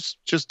just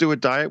do a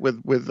diet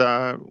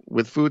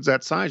with foods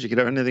that size. You could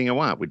have anything you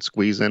want. We'd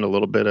squeeze in a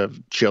little bit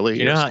of chili.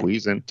 Do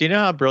you know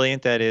how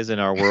brilliant that is in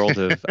our world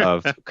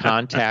of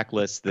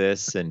contactless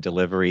this and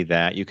delivery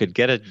that? You could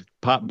get a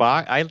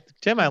box.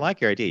 Tim, I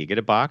like your idea. You get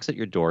a box at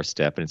your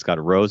doorstep, and it's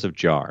got rows of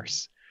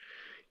jars,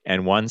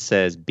 and one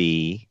says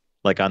B.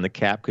 Like on the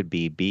cap could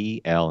be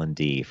B, L, and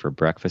D for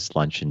breakfast,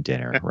 lunch, and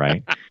dinner,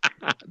 right?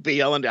 B,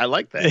 L, and D. I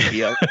like that.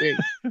 B, L, and D.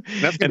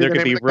 And there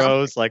could be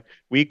rows like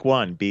week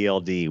 1,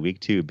 BLD, week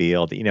 2,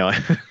 BLD.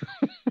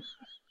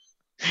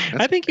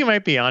 I think you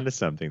might be onto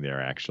something there.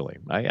 Actually,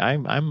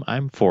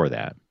 I'm for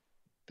that.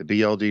 The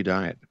BLD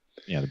diet.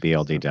 Yeah, the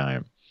BLD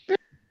diet.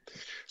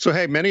 So,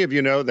 hey, many of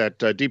you know that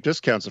Deep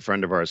Discount's a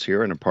friend of ours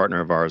here and a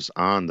partner of ours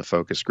on the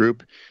Focus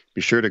Group.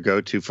 Be sure to go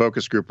to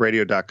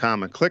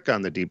focusgroupradio.com and click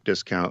on the Deep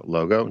Discount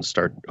logo and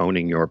start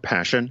owning your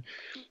passion.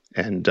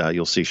 And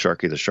you'll see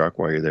Sharky the Shark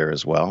while you're there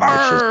as well.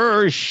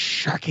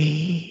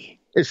 Sharky.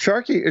 Is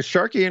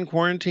Sharky in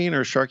quarantine,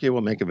 or Sharky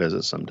will make a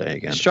visit someday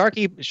again?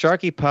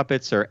 Sharky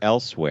puppets are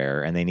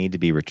elsewhere, and they need to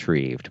be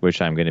retrieved, which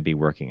I'm going to be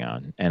working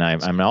on. And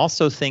I'm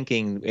also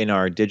thinking in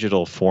our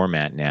digital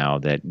format now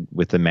that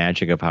with the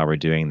magic of how we're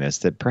doing this,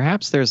 that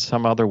perhaps there's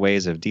some other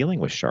ways of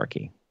dealing with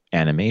Sharky.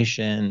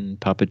 Animation,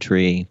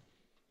 puppetry.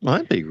 Well,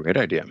 that'd be a great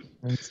idea.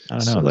 I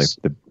don't know.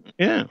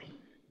 Yeah.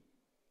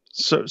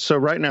 So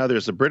right now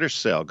there's a British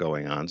sale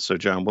going on. So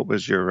John, what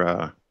did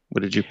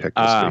you pick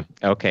this week?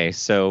 Okay,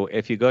 so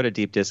if you go to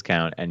Deep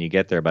Discount and you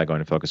get there by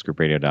going to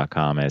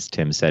focusgroupradio.com, as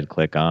Tim said,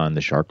 click on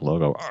the shark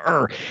logo.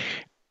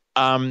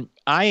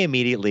 I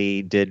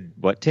immediately did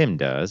what Tim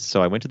does.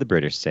 So I went to the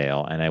British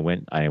sale, and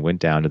I went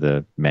down to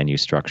the menu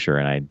structure,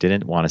 and I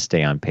didn't want to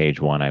stay on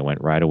page 1. I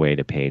went right away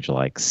to page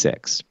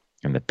 6.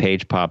 And the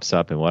page pops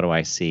up, and what do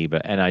I see?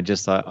 And I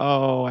just thought,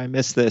 oh, I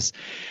missed this.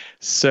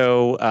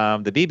 So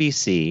the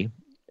BBC,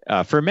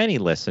 for many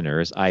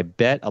listeners, I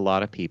bet a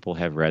lot of people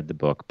have read the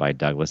book by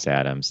Douglas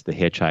Adams, The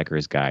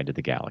Hitchhiker's Guide to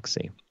the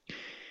Galaxy.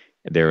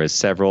 There was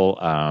several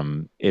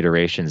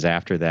iterations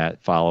after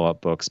that,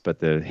 follow-up books, but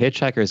The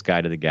Hitchhiker's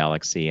Guide to the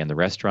Galaxy and The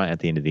Restaurant at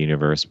the End of the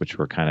Universe, which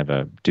were kind of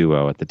a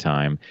duo at the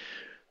time,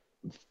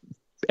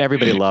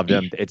 everybody loved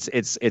them.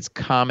 It's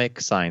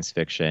comic science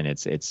fiction.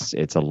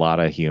 It's a lot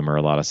of humor,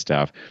 a lot of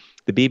stuff.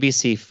 The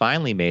BBC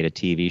finally made a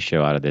TV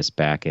show out of this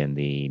back in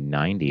the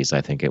 90s,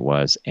 I think it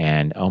was.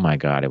 And oh my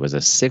God, it was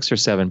a 6 or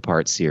 7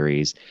 part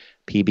series.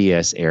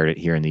 PBS aired it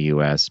here in the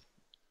US.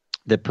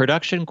 The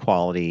production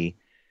quality,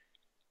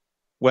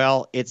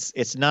 well, it's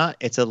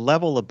a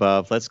level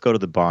above, let's go to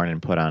the barn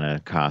and put on a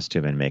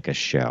costume and make a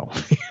show.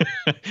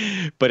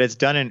 But it's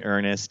done in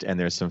earnest, and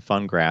there's some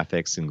fun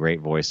graphics and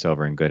great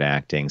voiceover and good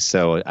acting.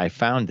 So I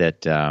found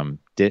that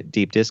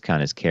Deep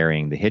Discount is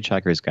carrying the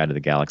Hitchhiker's Guide to the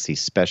Galaxy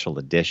Special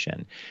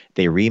Edition.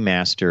 They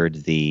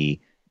remastered the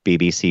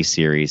BBC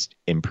series,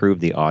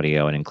 improved the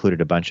audio, and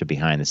included a bunch of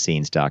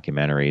behind-the-scenes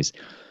documentaries.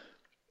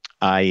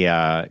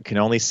 I can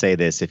only say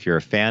this: if you're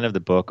a fan of the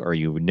book or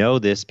you know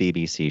this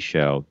BBC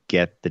show,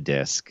 get the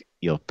disc.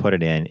 You'll put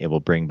it in. It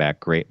will bring back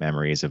great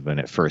memories of when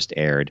it first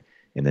aired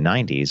in the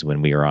 90s,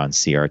 when we were on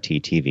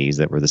CRT TVs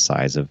that were the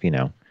size of,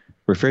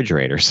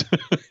 refrigerators.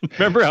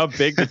 Remember how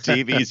big the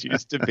TVs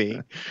used to be?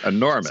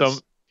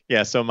 Enormous.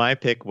 So my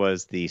pick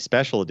was the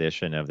special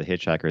edition of The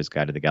Hitchhiker's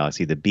Guide to the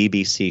Galaxy, the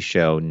BBC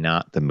show,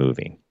 not the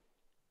movie.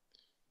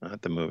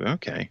 Not the movie.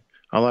 Okay.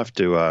 I'll have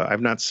to.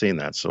 I've not seen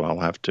that, so I'll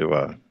have to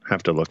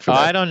look for that.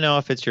 I don't know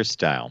if it's your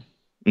style.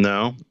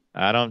 No,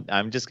 I don't.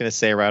 I'm just going to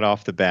say right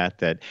off the bat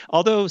that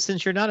although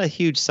since you're not a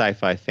huge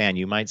sci-fi fan,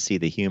 you might see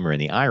the humor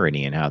and the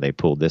irony in how they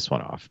pulled this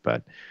one off.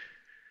 But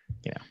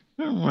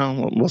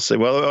Well, we'll see.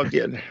 Well,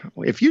 yeah,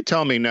 if you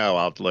tell me no,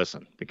 I'll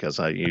listen because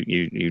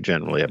you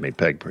generally have me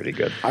pegged pretty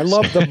good. I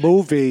love the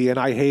movie, and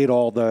I hate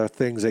all the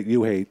things that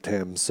you hate,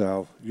 Tim.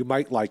 So you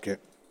might like it.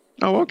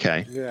 Oh,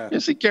 okay. Yeah.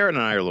 See, Garrett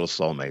and I are little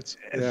soulmates.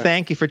 Yeah.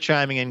 Thank you for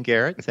chiming in,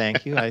 Garrett.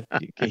 Thank you.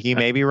 He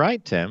may be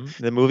right, Tim.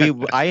 The movie,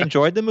 I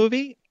enjoyed the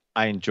movie.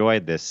 I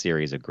enjoyed this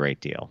series a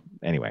great deal.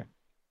 Anyway.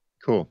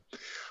 Cool.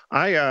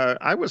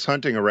 I was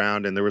hunting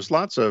around, and there was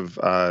lots of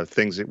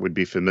things that would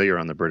be familiar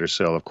on the British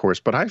sale, of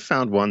course, but I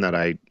found one that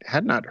I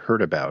had not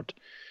heard about.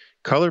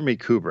 Color Me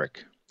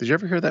Kubrick. Did you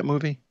ever hear that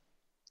movie?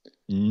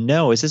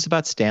 No. Is this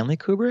about Stanley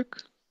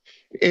Kubrick?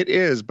 It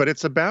is, but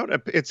it's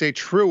it's a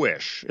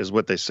true-ish, is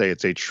what they say.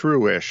 It's a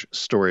true-ish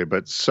story.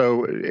 But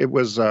so it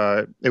was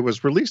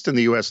released in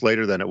the U.S.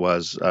 later than it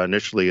was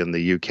initially in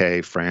the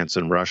UK, France,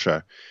 and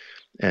Russia.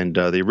 And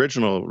the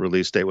original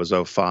release date was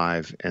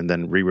 2005 and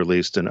then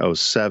re-released in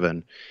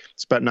 2007.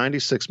 It's about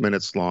 96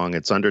 minutes long.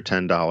 It's under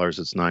 $10.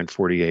 It's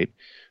 $9.48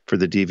 for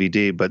the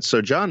DVD. But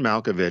so John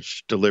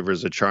Malkovich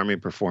delivers a charming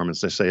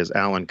performance, they say, as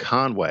Alan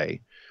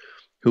Conway,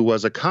 who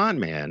was a con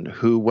man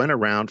who went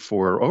around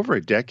for over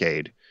a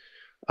decade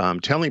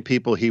telling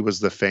people he was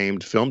the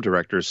famed film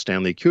director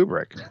Stanley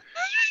Kubrick.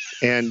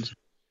 And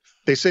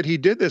they said he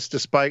did this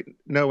despite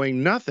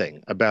knowing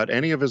nothing about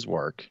any of his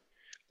work.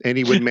 And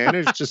he would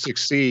manage to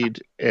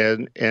succeed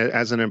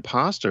as an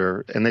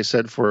imposter. And they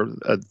said for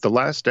the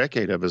last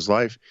decade of his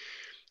life,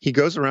 he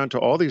goes around to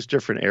all these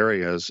different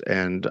areas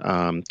and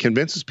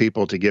convinces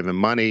people to give him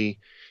money.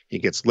 He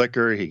gets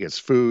liquor, he gets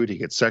food, he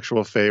gets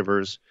sexual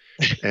favors,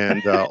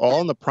 and all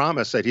in the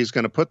promise that he's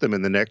going to put them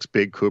in the next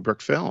big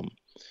Kubrick film.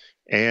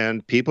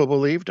 And people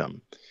believed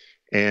him.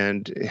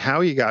 And how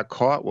he got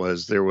caught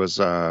was there was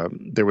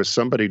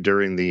somebody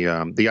during the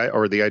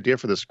idea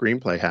for the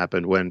screenplay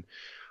happened when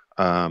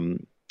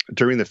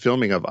during the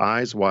filming of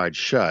Eyes Wide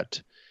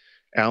Shut,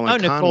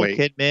 Alan Conway,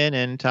 Nicole Kidman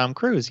and Tom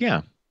Cruise,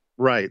 yeah,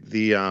 right.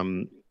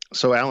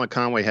 So Alan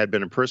Conway had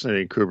been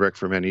impersonating Kubrick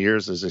for many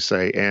years, as they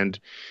say, and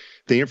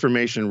the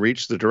information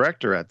reached the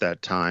director at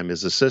that time.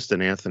 His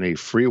assistant, Anthony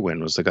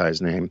Freewin, was the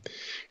guy's name,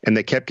 and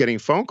they kept getting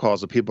phone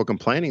calls of people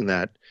complaining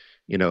that,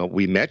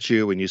 we met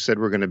you and you said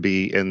we're going to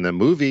be in the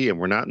movie and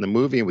we're not in the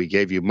movie, and we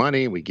gave you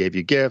money and we gave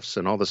you gifts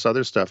and all this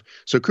other stuff.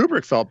 So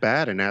Kubrick felt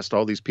bad and asked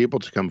all these people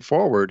to come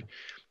forward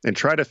and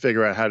try to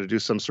figure out how to do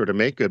some sort of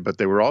make good, but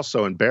they were all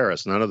so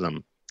embarrassed. None of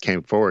them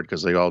came forward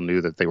because they all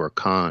knew that they were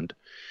conned.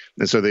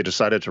 And so they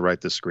decided to write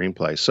this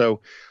screenplay.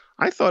 So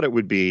I thought it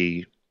would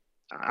be,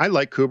 I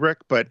like Kubrick,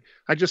 but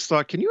I just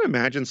thought, can you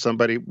imagine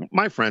somebody,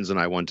 my friends and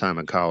I one time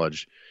in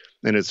college,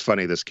 and it's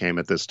funny this came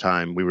at this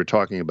time, we were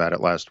talking about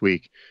it last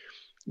week.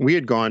 We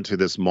had gone to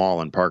this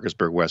mall in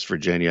Parkersburg, West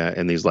Virginia,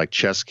 in these like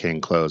Chess King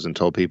clothes and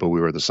told people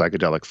we were the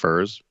Psychedelic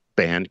Furs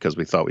band because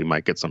we thought we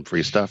might get some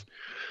free stuff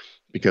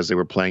because they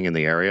were playing in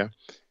the area.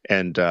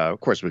 And of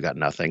course, we got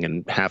nothing.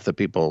 And half the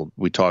people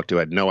we talked to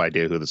had no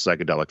idea who the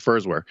Psychedelic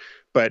Furs were.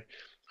 But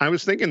I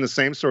was thinking the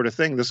same sort of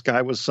thing. This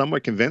guy was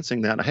somewhat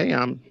convincing that, hey,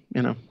 I'm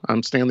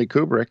Stanley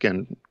Kubrick,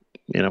 and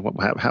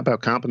how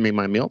about comping me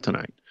my meal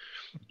tonight?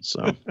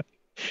 So,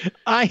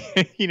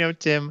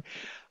 Tim,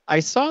 I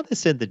saw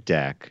this in the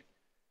deck.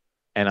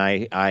 And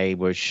I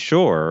was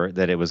sure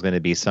that it was going to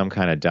be some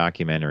kind of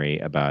documentary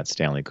about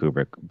Stanley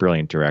Kubrick,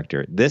 brilliant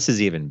director. This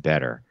is even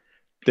better.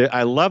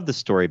 I love the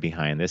story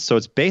behind this. So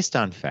it's based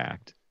on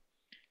fact,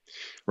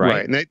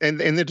 right?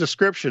 And in the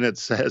description it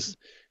says,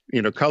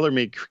 color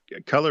me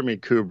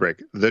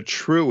Kubrick, the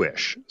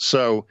true-ish.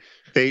 So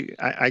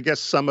I guess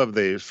some of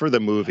for the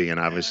movie and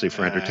obviously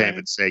for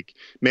entertainment's sake,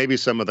 maybe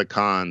some of the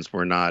cons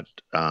were not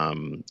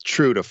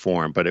true to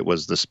form, but it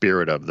was the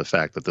spirit of the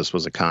fact that this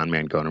was a con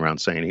man going around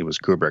saying he was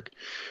Kubrick.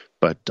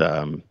 But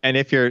and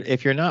if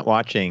you're not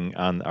watching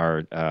on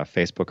our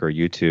Facebook or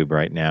YouTube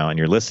right now and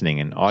you're listening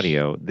in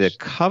audio, the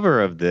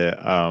cover of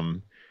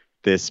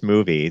this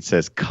movie, it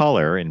says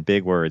 "Color" in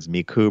big words,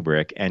 me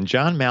Kubrick, and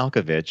John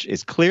Malkovich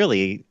is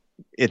clearly.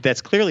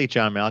 That's clearly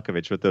John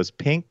Malkovich with those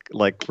pink,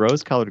 like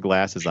rose-colored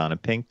glasses on, a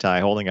pink tie,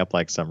 holding up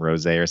like some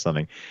rosé or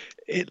something.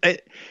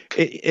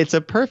 It's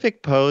a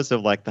perfect pose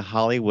of like the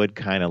Hollywood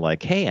kind of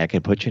like, hey, I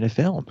can put you in a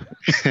film.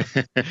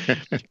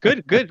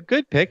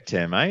 Good pick,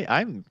 Tim.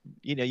 I'm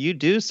you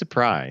do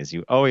surprise.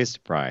 You always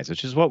surprise,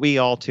 which is what we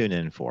all tune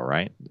in for,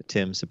 right?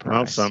 Tim surprise.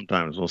 Well,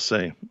 sometimes we'll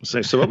see.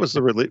 So what was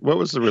the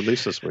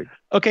release this week?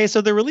 Okay,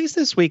 so the release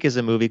this week is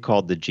a movie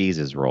called The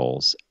Jesus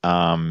Rolls.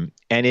 And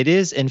it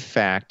is in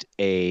fact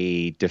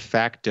a de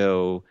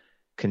facto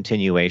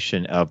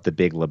continuation of The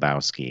Big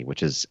Lebowski,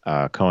 which is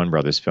Coen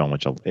Brothers film,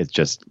 which it's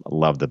just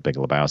love The Big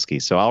Lebowski.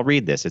 So I'll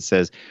read this. It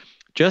says,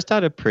 just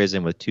out of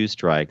prison with 2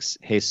 strikes,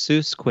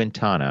 Jesus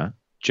Quintana,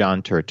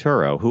 John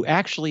Turturro, who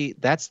actually,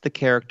 that's the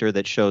character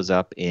that shows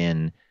up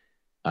in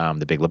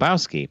The Big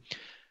Lebowski,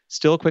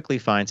 still quickly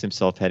finds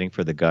himself heading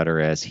for the gutter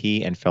as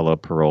he and fellow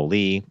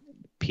parolee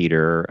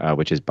Peter,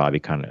 which is Bobby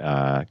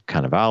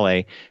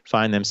Cannavale,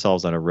 find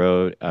themselves on a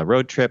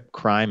road trip,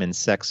 crime and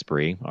sex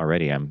spree.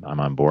 Already, I'm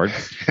on board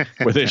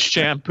with a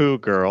shampoo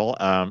girl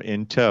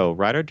in tow.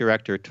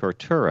 Writer-director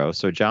Turturro,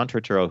 so John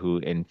Turturro, who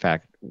in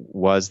fact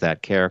was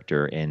that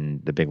character in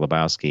The Big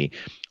Lebowski,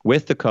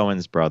 with the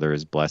Coens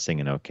brothers blessing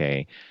and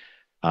okay,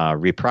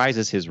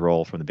 reprises his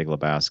role from The Big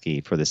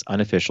Lebowski for this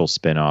unofficial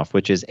spinoff,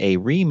 which is a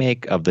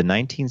remake of the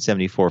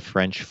 1974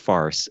 French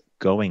farce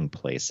Going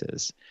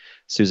Places.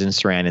 Susan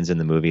Sarandon's in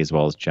the movie, as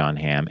well as John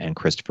Hamm and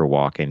Christopher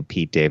Walken.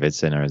 Pete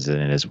Davidson is in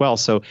it as well.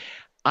 So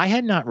I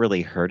had not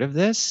really heard of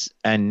this,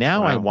 and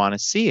now I want to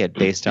see it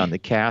based on the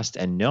cast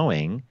and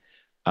knowing,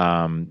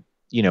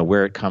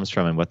 where it comes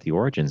from and what the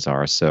origins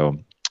are. So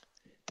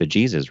the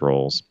Jesus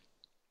rolls.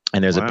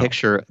 And there's a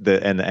picture,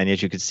 and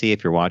as you can see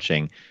if you're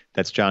watching,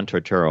 that's John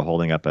Turturro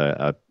holding up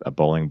a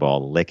bowling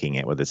ball, licking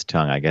it with his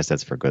tongue. I guess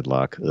that's for good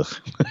luck.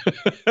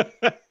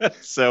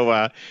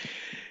 So,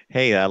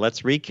 hey,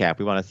 let's recap.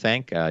 We want to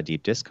thank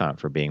Deep Discount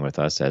for being with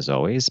us, as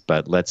always.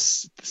 But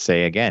let's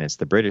say again, it's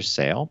the British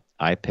sale.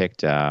 I picked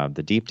the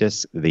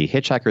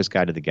Hitchhiker's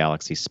Guide to the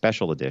Galaxy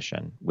Special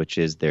Edition, which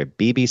is their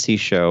BBC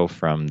show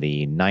from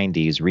the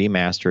 90s,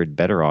 remastered,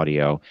 better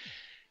audio.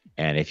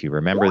 And if you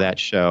remember that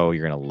show,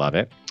 you're going to love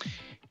it.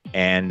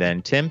 And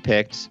then Tim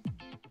picked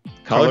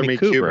Color Me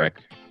Kubrick,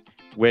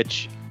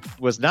 which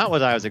was not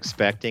what I was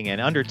expecting. And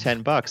under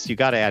 $10, you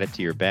got to add it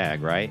to your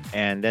bag, right?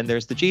 And then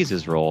there's the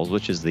Jesus Rolls,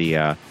 which is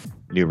the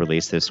new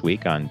release this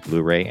week on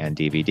Blu-ray and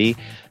DVD.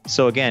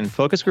 So again,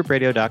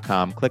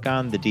 focusgroupradio.com, click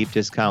on the Deep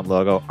Discount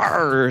logo,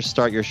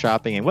 start your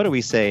shopping. And what do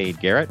we say,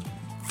 Garrett?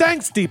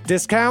 Thanks, Deep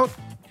Discount.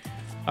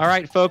 All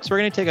right, folks, we're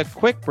going to take a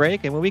quick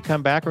break, and when we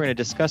come back, we're going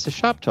to discuss a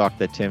shop talk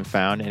that Tim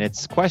found, and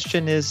its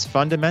question is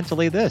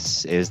fundamentally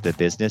this: is the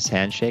business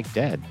handshake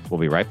dead? We'll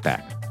be right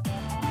back.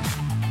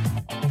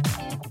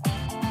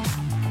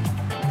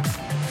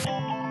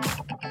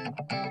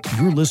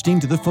 You're listening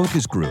to The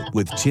Focus Group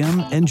with Tim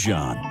and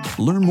John.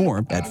 Learn more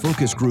at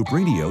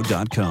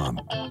focusgroupradio.com.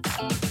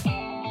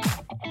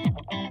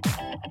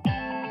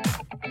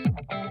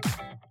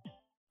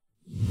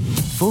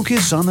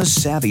 Focus on the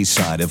savvy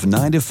side of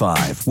 9 to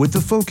 5 with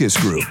The Focus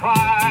Group.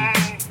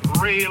 Try,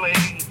 really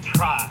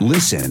try.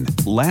 Listen,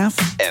 laugh,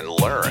 and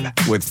learn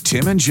with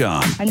Tim and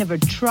John. I never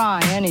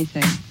try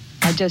anything.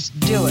 I just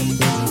do it.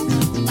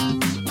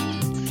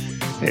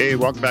 Hey,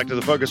 welcome back to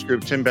The Focus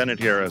Group. Tim Bennett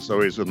here, as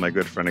always, with my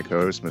good friend and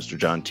co-host, Mr.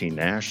 John T.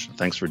 Nash.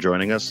 Thanks for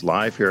joining us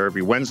live here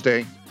every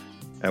Wednesday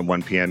at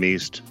 1 p.m.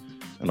 East.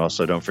 And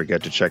also don't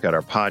forget to check out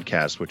our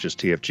podcast, which is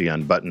TFG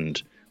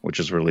Unbuttoned, which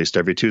is released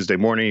every Tuesday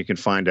morning. You can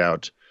find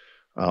out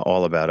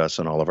all about us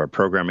and all of our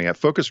programming at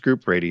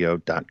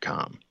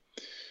focusgroupradio.com.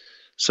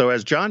 So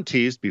as John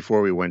teased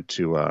before we went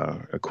to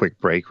a quick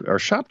break, our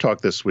shop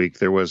talk this week,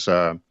 there was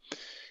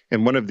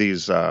in one of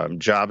these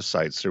job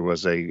sites, there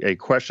was a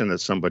question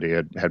that somebody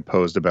had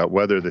posed about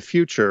whether the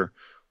future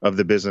of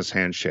the business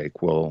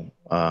handshake will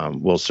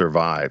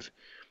survive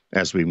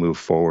as we move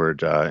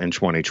forward in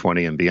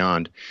 2020 and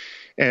beyond.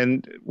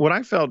 And what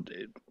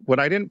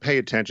I didn't pay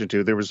attention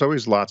to, there was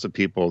always lots of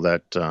people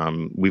that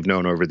we've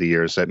known over the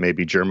years that may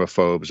be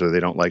germaphobes, or they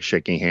don't like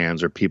shaking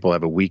hands, or people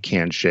have a weak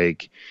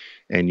handshake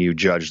and you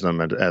judge them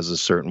as a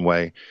certain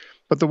way.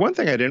 But the one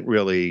thing I didn't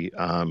really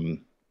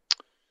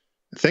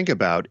think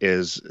about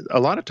is a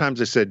lot of times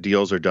they said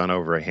deals are done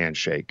over a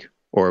handshake,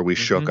 or we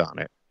shook on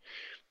it.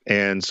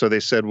 And so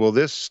they said, will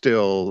this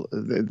still,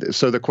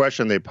 so the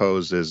question they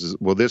posed is,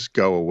 will this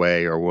go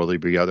away, or will there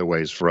be other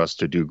ways for us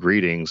to do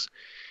greetings?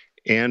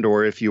 And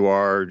or if you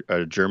are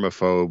a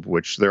germaphobe,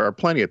 which there are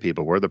plenty of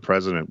people, where the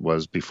president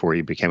was before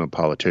he became a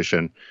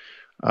politician,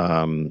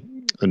 a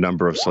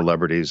number of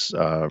celebrities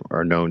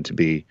are known to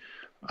be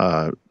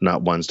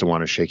not ones to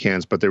want to shake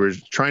hands, but they were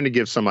trying to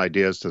give some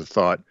ideas to the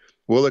thought,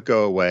 will it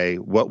go away?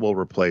 What will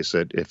replace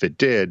it if it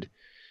did?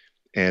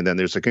 And then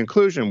there's a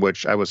conclusion,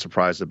 which I was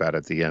surprised about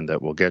at the end,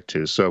 that we'll get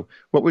to. So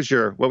what was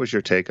your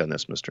take on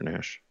this, Mr.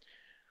 Nash?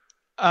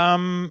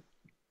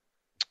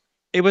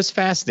 It was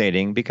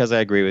fascinating because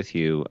I agree with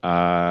you.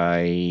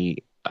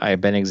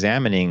 I've been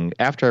examining,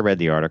 after I read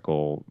the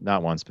article,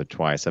 not once but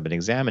twice, I've been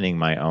examining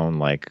my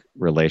own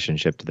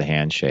relationship to the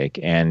handshake.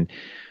 And,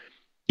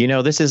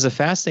 this is a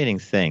fascinating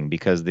thing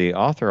because the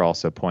author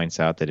also points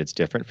out that it's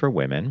different for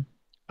women.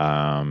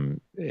 And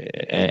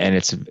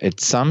it's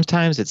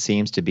sometimes it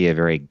seems to be a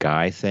very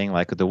guy thing.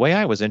 Like the way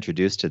I was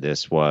introduced to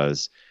this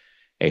was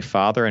a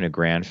father and a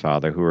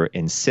grandfather who were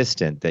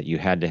insistent that you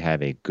had to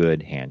have a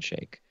good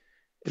handshake.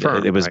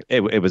 Firm, it was right.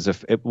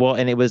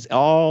 And it was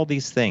all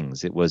these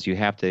things. It was, you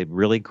have to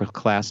really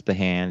clasp the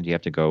hand. You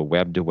have to go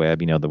web to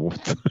web.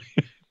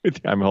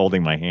 I'm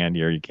holding my hand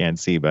here. You can't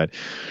see, but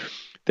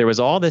there was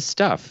all this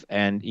stuff,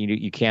 and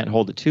you can't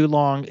hold it too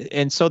long.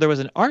 And so there was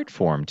an art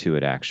form to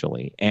it,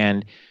 actually.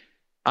 And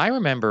I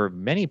remember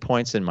many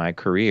points in my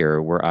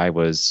career where I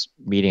was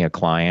meeting a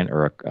client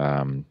or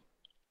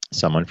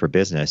someone for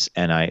business,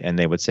 and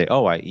they would say,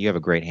 "Oh, you have a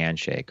great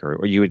handshake,"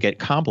 or you would get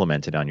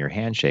complimented on your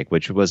handshake,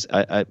 which was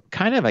a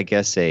kind of, I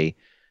guess, a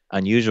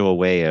unusual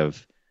way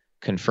of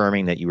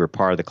confirming that you were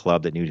part of the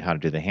club that knew how to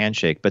do the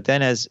handshake. But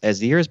then as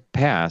the years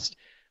passed,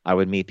 I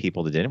would meet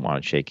people that didn't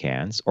want to shake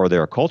hands, or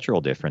there are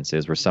cultural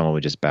differences where someone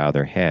would just bow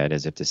their head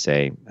as if to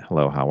say,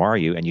 hello, how are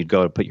you? And you'd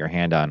go to put your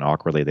hand on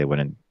awkwardly. They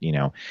wouldn't,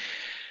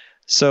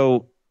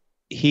 So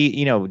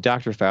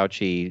Dr.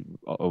 Fauci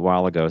a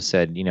while ago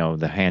said,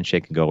 the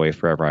handshake can go away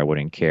forever. I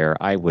wouldn't care.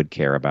 I would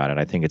care about it.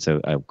 I think it's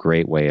a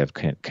great way of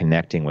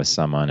connecting with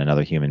someone,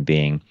 another human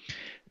being.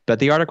 But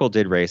the article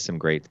did raise some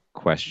great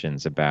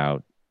questions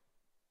about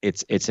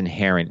its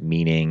inherent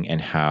meaning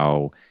and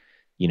how,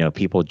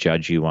 people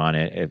judge you on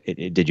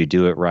it. Did you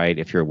do it right?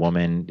 If you're a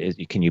woman,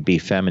 can you be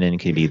feminine?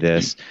 Can you be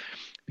this?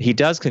 He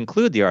does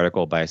conclude the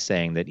article by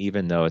saying that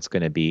even though it's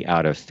going to be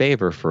out of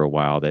favor for a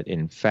while, that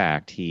in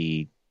fact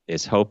he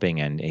is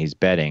hoping and he's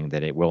betting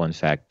that it will in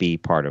fact be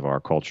part of our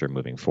culture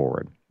moving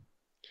forward.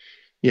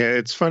 Yeah,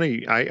 it's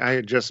funny. I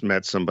had just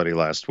met somebody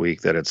last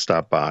week that had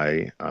stopped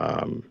by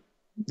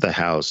the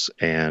house,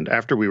 and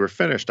after we were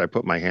finished, I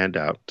put my hand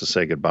out to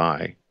say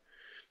goodbye.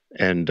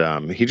 And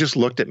he just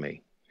looked at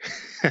me.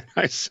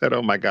 I said,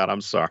 "Oh my God, I'm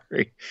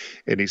sorry."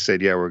 And he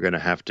said, "Yeah, we're going to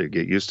have to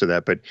get used to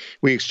that." But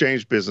we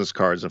exchanged business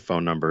cards and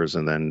phone numbers,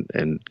 and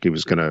he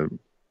was going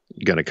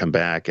to come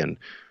back, and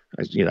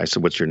I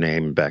said, "What's your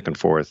name?" Back and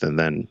forth, and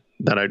then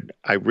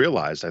I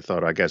realized, I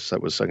thought, I guess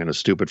that was kind of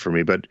stupid for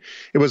me, but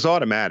it was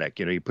automatic.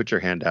 You put your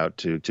hand out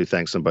to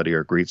thank somebody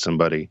or greet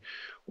somebody,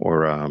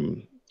 or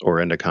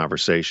end a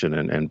conversation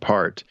and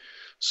part.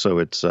 So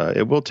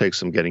it will take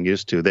some getting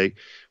used to.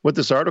 What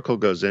this article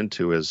goes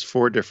into is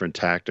 4 different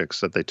tactics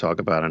that they talk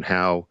about on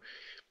how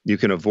you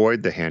can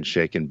avoid the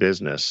handshake in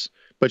business,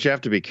 but you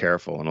have to be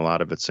careful, and a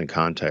lot of it's in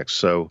context.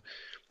 So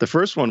the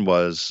first one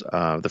was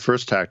the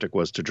first tactic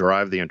was to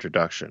drive the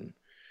introduction,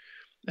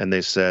 and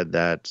they said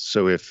that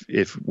so if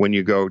when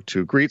you go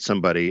to greet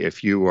somebody,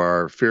 if you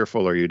are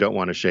fearful or you don't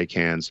want to shake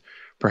hands,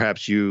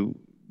 perhaps you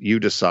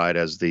decide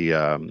as the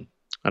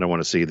I don't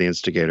want to see the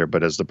instigator,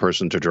 but as the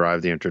person to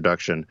drive the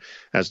introduction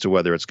as to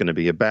whether it's going to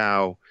be a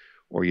bow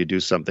or you do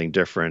something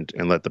different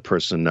and let the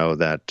person know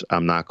that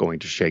I'm not going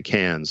to shake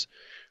hands.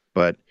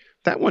 But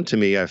that one to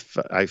me, I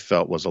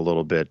felt was a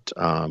little bit,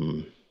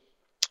 I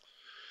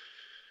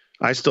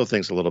still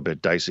think it's a little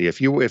bit dicey. If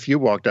you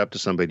walked up to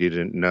somebody you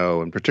didn't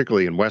know, and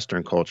particularly in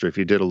Western culture, if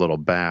you did a little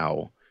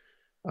bow,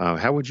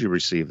 how would you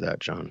receive that,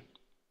 John?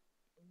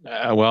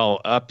 Well,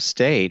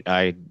 upstate,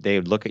 they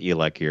would look at you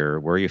like where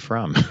are you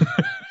from?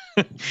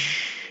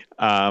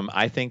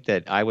 I think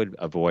that I would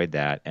avoid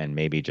that and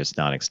maybe just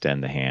not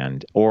extend the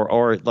hand,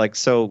 or like,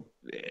 so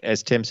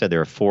as Tim said,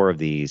 there are 4 of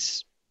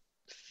these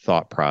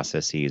thought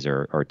processes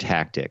or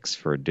tactics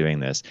for doing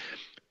this.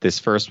 This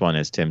first one,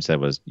 as Tim said,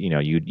 was,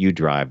 you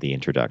drive the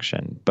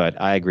introduction, but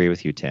I agree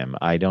with you, Tim.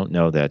 I don't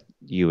know that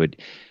you would,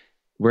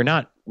 we're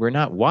not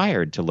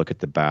wired to look at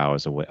the bow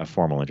as a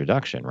formal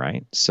introduction,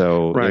 right?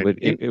 So right.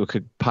 It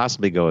could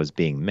possibly go as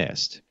being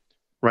missed.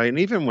 Right, and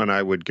even when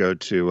I would go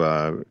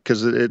to,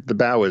 because the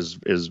bow is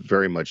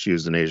very much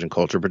used in Asian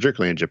culture,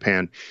 particularly in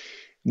Japan,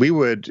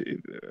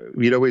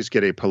 we'd always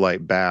get a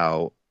polite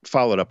bow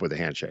followed up with a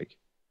handshake,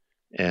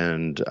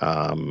 and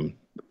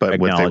but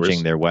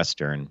acknowledging their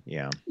Western,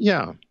 yeah,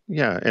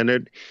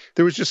 and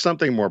there was just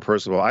something more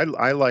personal.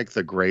 I like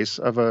the grace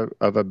of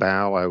a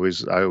bow. I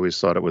always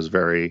thought it was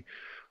very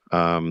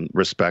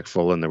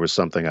respectful, and there was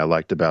something I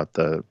liked about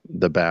the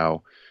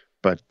bow,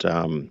 but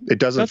it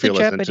doesn't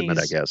feel as intimate,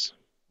 I guess.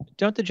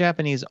 Don't the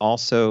Japanese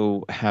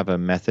also have a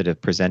method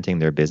of presenting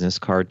their business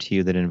card to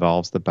you that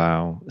involves the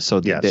bow? So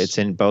yes. It's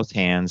in both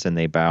hands, and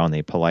they bow and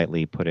they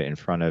politely put it in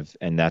front of,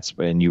 and that's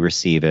when you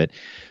receive it.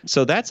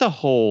 So that's a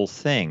whole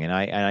thing, and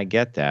I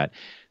get that.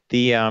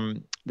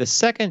 The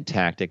second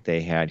tactic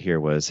they had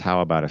here was,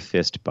 how about a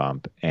fist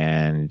bump?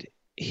 And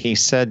he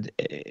said,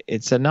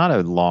 it's not a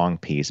long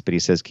piece, but he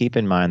says, keep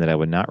in mind that I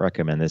would not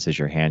recommend this as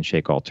your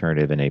handshake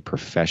alternative in a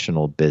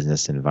professional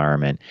business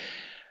environment.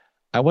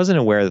 I wasn't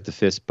aware that the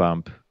fist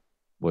bump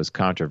was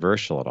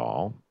controversial at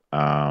all.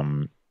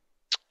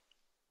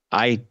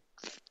 I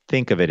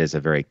think of it as a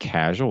very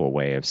casual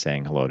way of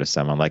saying hello to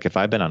someone. Like if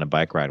I've been on a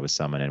bike ride with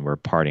someone and we're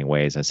parting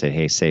ways, I say,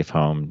 hey, safe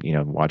home,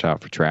 watch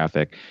out for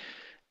traffic.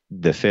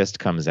 The fist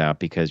comes out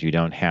because you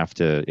don't have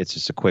to, it's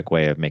just a quick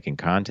way of making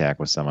contact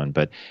with someone.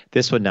 But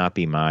this would not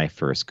be my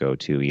first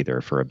go-to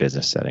either for a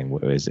business setting.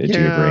 Do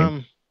you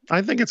agree?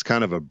 I think it's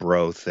kind of a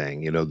bro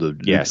thing,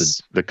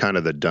 the kind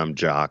of the dumb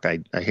jock. I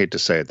hate to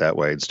say it that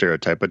way, it's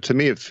stereotype, but to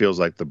me it feels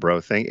like the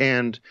bro thing.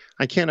 And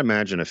I can't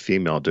imagine a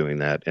female doing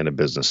that in a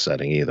business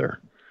setting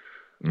either.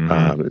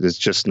 Mm-hmm. It's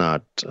just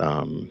not,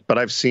 but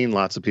I've seen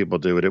lots of people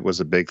do it. It was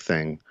a big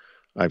thing.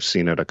 I've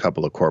seen it at a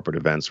couple of corporate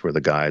events where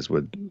the guys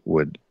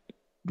would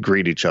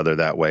greet each other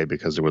that way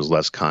because there was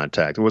less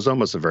contact. It was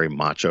almost a very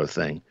macho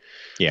thing.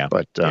 Yeah.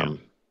 But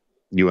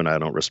you and I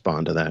don't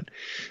respond to that.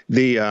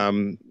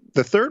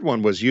 The third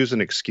one was use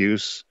an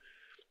excuse,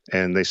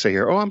 and they say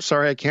here, "Oh, I'm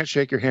sorry, I can't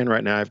shake your hand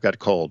right now. I've got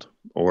cold,"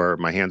 or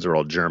 "My hands are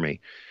all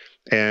germy."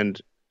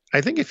 And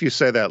I think if you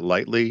say that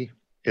lightly,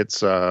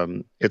 it's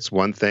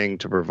one thing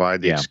to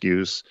provide the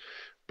excuse,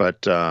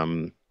 but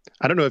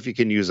I don't know if you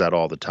can use that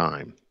all the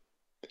time.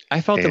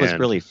 I felt it was And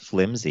really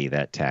flimsy,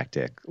 that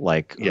tactic.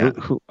 Like, yeah.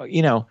 who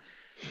you know,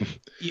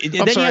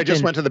 I'm sorry, I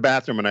just went to the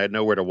bathroom and I had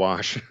nowhere to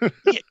wash.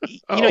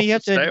 you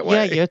have stay to,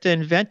 away. you have to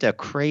invent a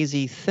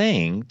crazy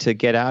thing to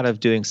get out of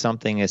doing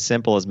something as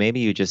simple as maybe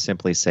you just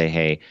simply say,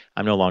 "Hey,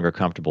 I'm no longer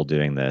comfortable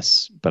doing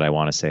this, but I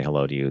want to say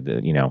hello to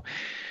you."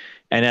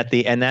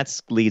 And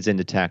that's leads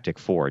into tactic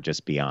 4.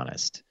 Just be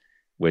honest,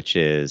 which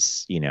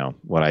is,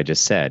 what I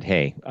just said.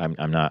 Hey,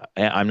 I'm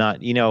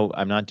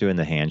not doing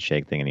the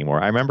handshake thing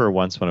anymore. I remember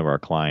once one of our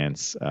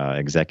clients,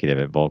 executive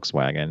at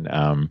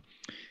Volkswagen,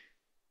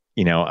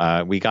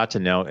 we got to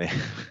know,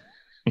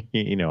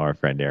 our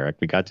friend Eric.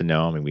 We got to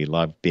know him, and we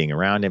loved being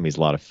around him. He's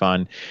a lot of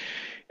fun.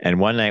 And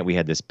one night we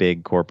had this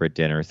big corporate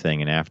dinner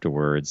thing, and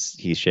afterwards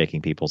he's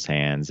shaking people's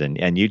hands.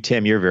 And you,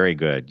 Tim, you're very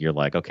good. You're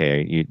like,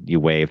 okay, you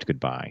waved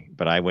goodbye.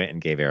 But I went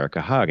and gave Eric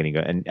a hug,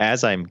 and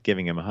as I'm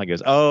giving him a hug, he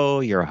goes, "Oh,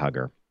 you're a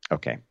hugger.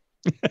 Okay."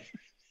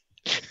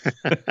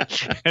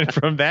 And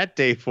from that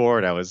day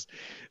forward,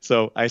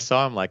 I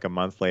saw him like a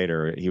month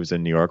later. He was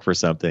in New York for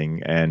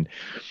something, and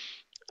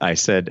I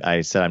said,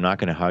 "I'm not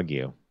going to hug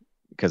you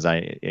because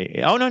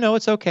oh, no,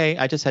 it's okay.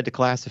 I just had to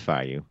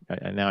classify you.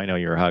 Now I know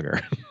you're a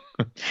hugger."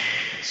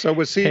 So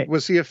was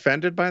he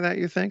offended by that,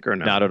 you think, or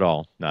no? Not at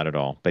all. Not at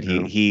all. But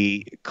No.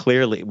 he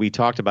clearly, we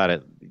talked about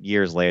it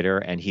years later,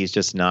 and he's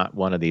just not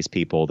one of these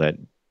people that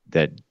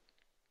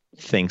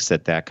thinks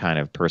that kind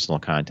of personal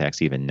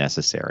contact's even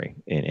necessary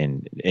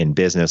in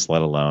business,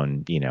 let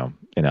alone,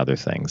 in other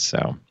things.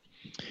 So,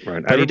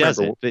 Right. But he does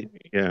it.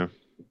 Yeah.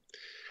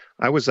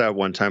 I was at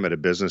one time at a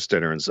business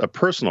dinner, and a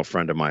personal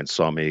friend of mine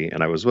saw me,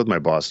 and I was with my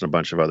boss and a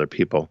bunch of other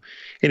people,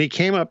 and he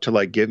came up to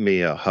like give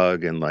me a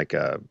hug and like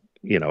a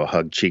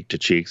hug cheek to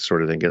cheek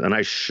sort of thing. And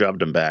I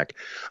shoved him back.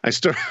 I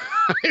still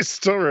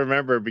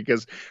remember,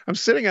 because I'm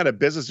sitting at a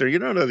business dinner. You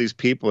don't know these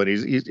people.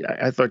 And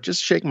I thought,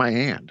 just shake my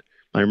hand.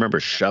 I remember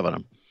shoving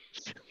him.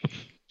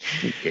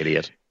 You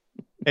idiot.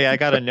 Hey, I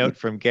got a note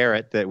from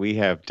Garrett that we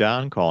have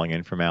Don calling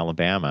in from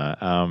Alabama.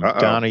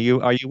 Don, are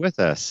you with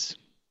us?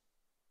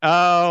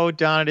 Oh,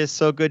 Don, it is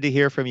so good to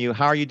hear from you.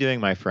 How are you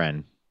doing, my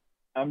friend?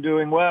 I'm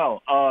doing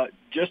well.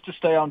 Just to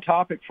stay on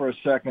topic for a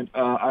second,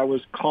 I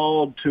was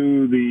called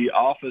to the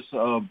office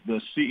of the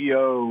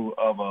CEO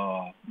of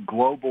a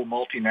global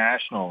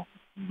multinational,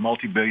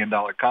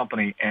 multi-billion-dollar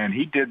company, and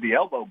he did the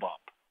elbow bump.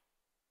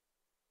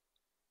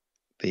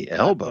 The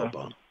elbow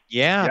bump?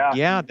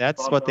 Yeah,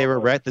 that's what they were.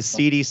 The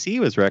CDC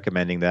was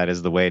recommending that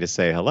as the way to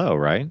say hello,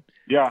 right?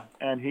 Yeah,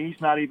 and he's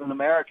not even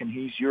American;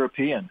 he's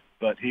European.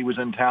 But he was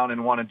in town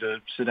and wanted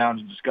to sit down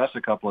and discuss a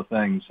couple of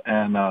things.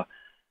 And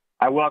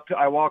I walked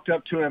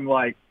up to him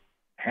like,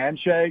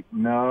 handshake?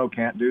 No,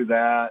 can't do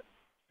that.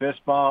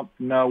 Fist bump?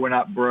 No, we're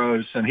not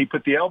bros. And he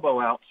put the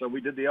elbow out, so we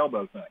did the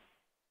elbow thing.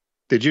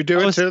 Did you do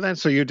it too then?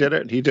 So you did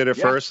it? He did it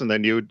first, and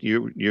then you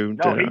No,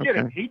 did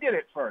it? He did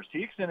it first.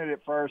 He extended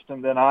it first,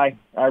 and then I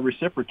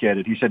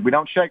reciprocated. He said, "We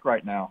don't shake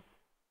right now."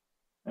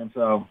 And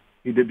so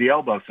he did the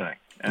elbow thing.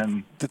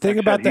 And the thing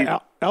about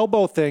the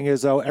elbow thing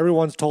is, though,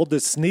 everyone's told to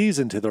sneeze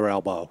into their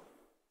elbow.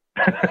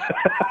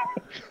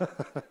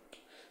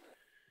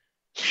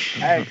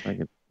 Hey,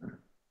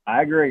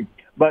 I agree.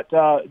 But,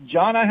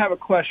 John, I have a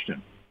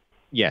question.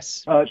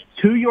 Yes.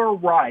 To your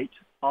right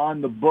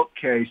on the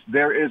bookcase,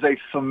 there is a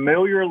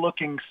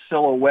familiar-looking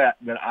silhouette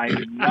that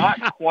I'm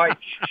not quite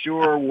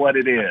sure what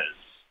it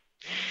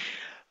is.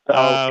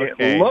 So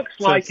It looks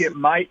like it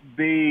might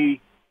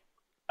be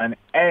an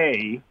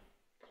A,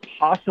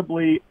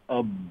 possibly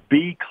a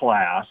B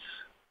class,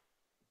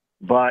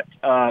 but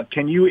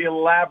can you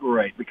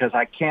elaborate? Because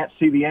I can't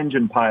see the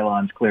engine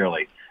pylons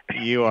clearly.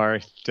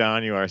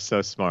 Don, you are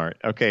so smart.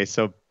 Okay,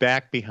 so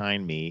back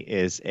behind me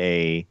is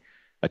a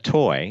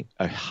toy,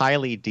 a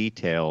highly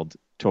detailed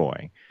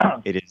toy.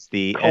 It is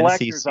the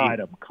collector's NCC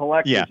item.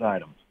 Collector's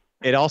item.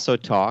 It also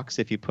talks.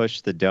 If you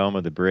push the dome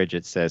of the bridge,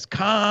 it says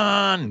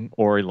 "Con,"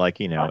 or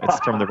it's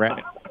from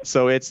the.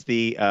 So it's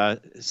the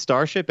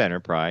Starship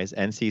Enterprise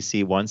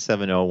NCC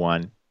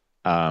 1701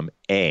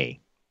 A.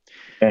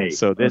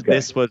 So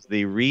this was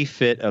the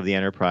refit of the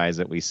Enterprise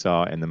that we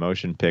saw in the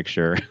motion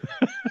picture.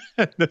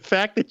 The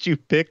fact that you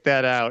picked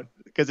that out,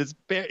 because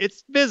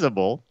it's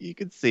visible, you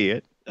can see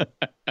it.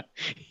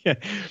 Yeah.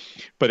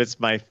 But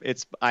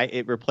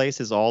it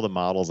replaces all the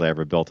models I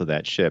ever built of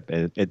that ship.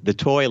 The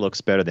toy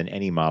looks better than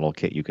any model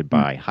kit you could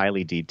buy.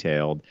 Highly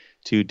detailed,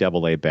 2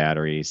 AA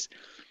batteries.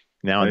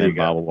 Now and then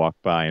Bob will walk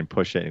by and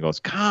push it and it goes,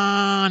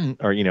 "Khan,"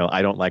 or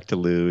I don't like to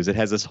lose. It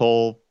has this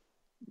whole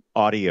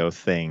audio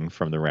thing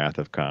from the Wrath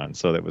of Khan.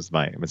 So it's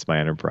my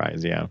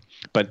Enterprise, yeah.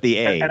 But the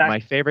A, my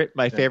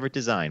favorite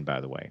design, by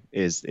the way,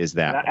 is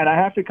that. And I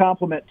have to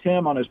compliment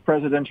Tim on his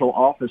presidential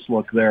office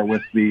look there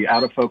with the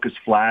out of focus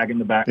flag in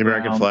the background. The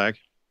American flag.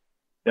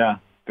 Yeah,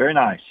 very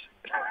nice.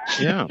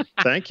 Yeah,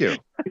 thank you.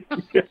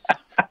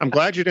 I'm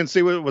glad you didn't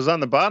see what was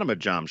on the bottom of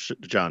John's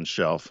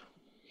shelf.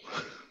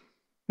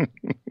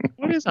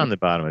 What is on the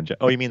bottom of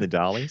Oh, you mean the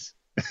dollies?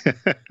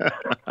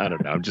 I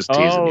don't know. I'm just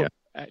teasing you.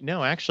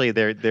 No, actually,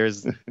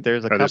 there's a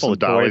couple of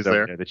toys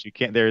there that you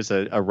can't. There's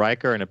a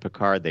Riker and a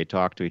Picard. They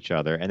talk to each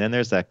other, and then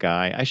there's that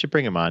guy. I should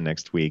bring him on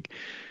next week.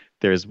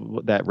 There's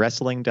that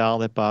wrestling doll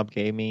that Bob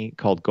gave me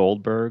called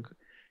Goldberg.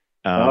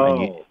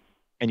 And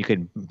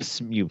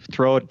you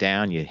throw it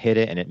down, you hit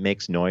it, and it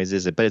makes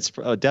noises. But it's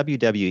a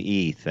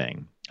WWE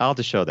thing. I'll have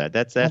to show that.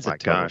 That's a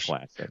total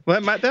classic. Well,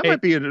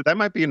 that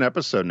might be an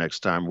episode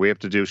next time. We have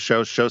to do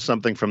show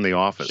something from the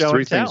office. Show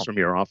 3 and things tell. from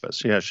your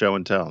office. Yeah, show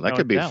and tell. That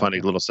could be a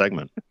funny little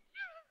segment.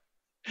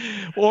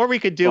 Or we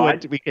could do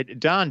it.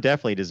 Don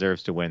definitely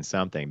deserves to win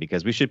something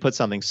because we should put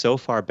something so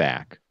far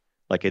back,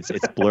 like it's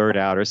blurred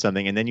out or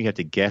something, and then you have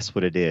to guess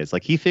what it is.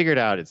 Like he figured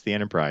out it's the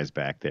Enterprise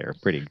back there.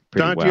 Pretty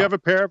Don, well. do you have a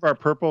pair of our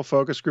purple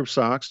focus group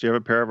socks? Do you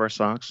have a pair of our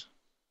socks?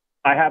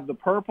 I have the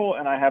purple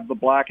and I have the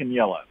black and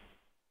yellow.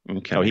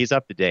 Okay. Oh, he's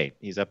up to date.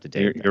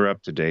 You're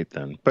up to date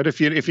then. But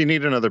if you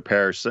need another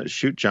pair,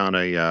 shoot John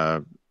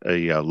a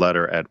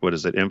letter at what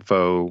is it?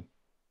 Info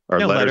or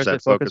letters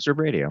at Focus Group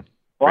Radio.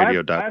 Well, I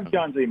have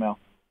John's email.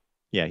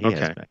 Yeah, he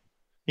has.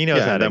 He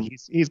knows how to.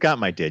 He's got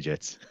my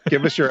digits.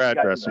 Give us your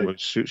address and we'll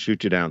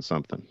shoot you down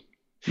something.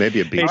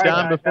 Maybe a beach.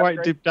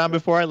 Hey, Don,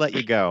 before I let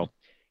you go,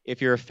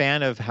 if you're a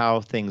fan of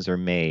how things are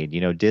made,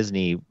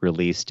 Disney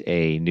released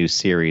a new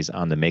series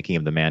on the making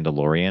of The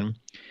Mandalorian.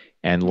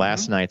 And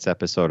last night's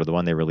episode, or the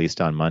one they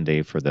released on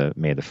Monday for the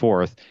May the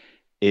 4th,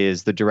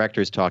 is the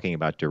directors talking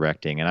about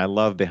directing. And I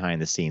love behind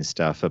the scenes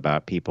stuff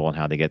about people and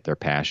how they get their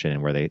passion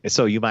and where they.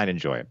 So you might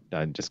enjoy it.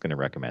 I'm just going to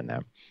recommend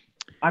that.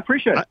 I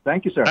appreciate it.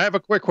 Thank you, sir. I have a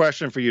quick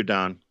question for you,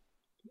 Don.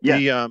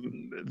 Yeah.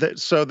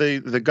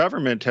 The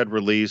government had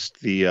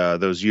released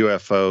those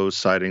UFO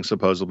sightings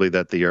supposedly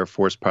that the Air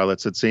Force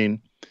pilots had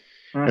seen.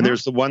 And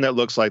there's the one that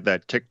looks like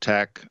that Tic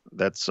Tac.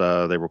 That's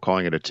they were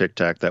calling it a Tic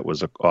Tac that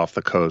was off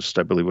the coast.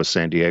 I believe it was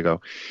San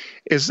Diego.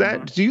 Is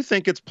that? Do you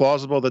think it's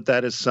plausible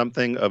that is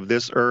something of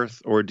this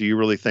Earth, or do you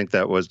really think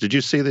that was? Did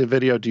you see the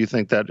video? Do you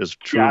think that is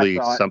truly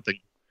something?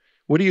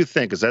 What do you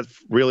think? Is that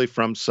really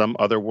from some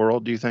other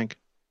world? Do you think?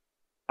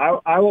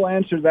 I will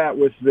answer that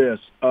with this.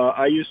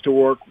 I used to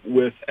work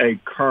with a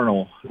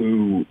colonel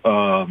who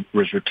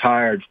was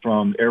retired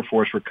from Air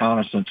Force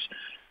Reconnaissance,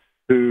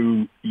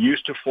 who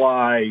used to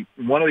fly,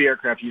 one of the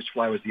aircraft he used to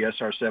fly was the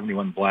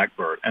SR-71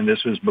 Blackbird, and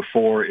this was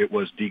before it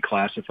was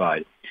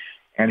declassified.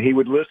 And he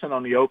would listen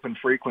on the open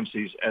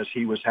frequencies as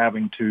he was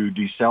having to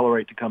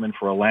decelerate to come in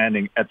for a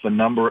landing at the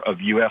number of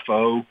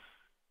UFO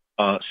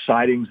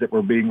sightings that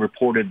were being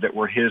reported that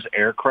were his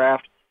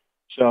aircraft.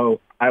 So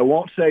I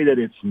won't say that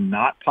it's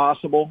not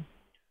possible,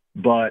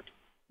 but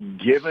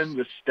given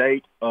the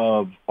state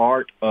of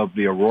art of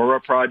the Aurora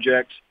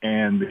project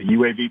and the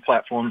UAV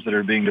platforms that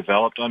are being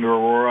developed under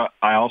Aurora,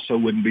 I also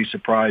wouldn't be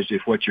surprised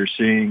if what you're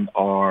seeing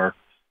are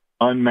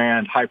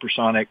unmanned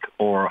hypersonic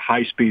or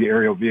high-speed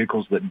aerial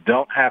vehicles that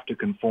don't have to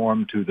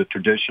conform to the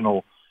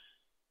traditional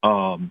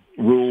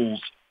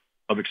rules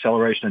of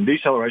acceleration and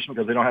deceleration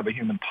because they don't have a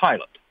human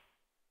pilot.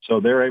 So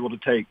they're able to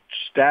take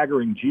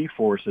staggering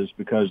G-forces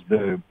because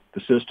the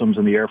systems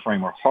in the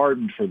airframe are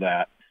hardened for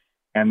that,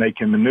 and they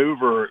can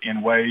maneuver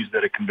in ways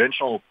that a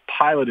conventional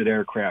piloted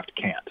aircraft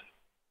can't.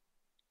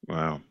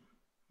 Wow.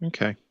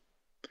 Okay.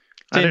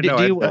 Tim,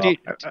 do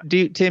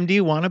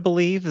you want to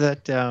believe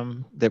that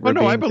that we're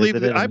no, I being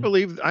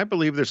believe I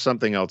believe there's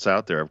something else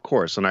out there, of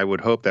course, and I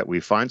would hope that we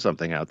find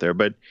something out there.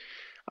 But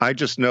I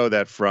just know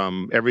that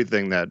from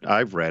everything that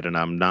I've read, and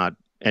I'm not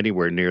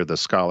anywhere near the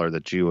scholar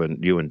that you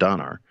and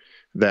Don are,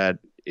 that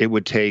it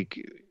would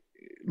take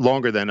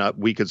longer than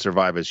we could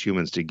survive as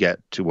humans to get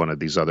to one of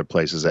these other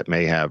places that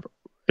may have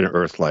an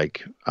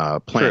Earth-like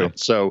planet. True.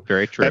 So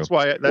very true. That's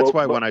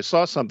why when I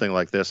saw something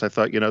like this, I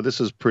thought, this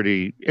is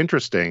pretty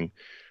interesting.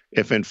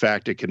 If in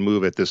fact it can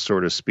move at this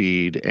sort of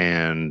speed,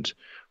 and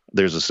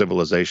there's a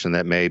civilization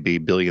that may be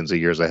billions of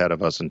years ahead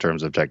of us in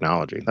terms of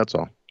technology. That's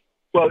all.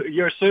 Well,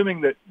 you're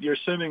assuming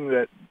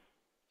that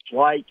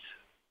flight,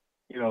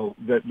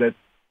 that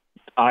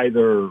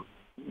either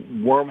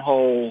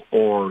wormhole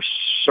or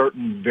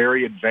certain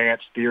very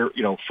advanced,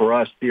 for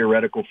us,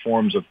 theoretical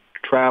forms of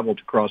travel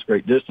to cross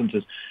great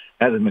distances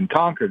hasn't been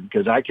conquered,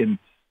 because I can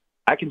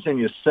send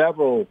you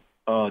several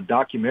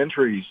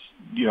documentaries,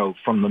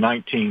 from the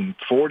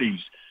 1940s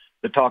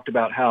that talked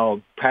about how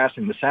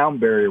passing the sound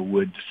barrier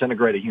would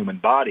disintegrate a human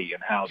body,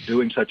 and how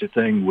doing such a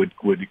thing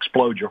would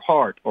explode your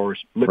heart or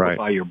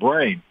liquefy your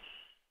brain.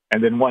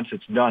 And then once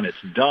it's done,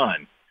 it's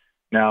done.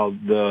 Now,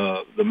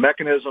 the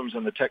mechanisms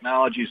and the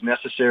technologies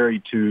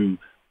necessary to,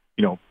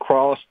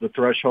 cross the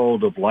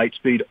threshold of light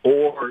speed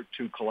or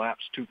to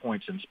collapse 2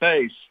 points in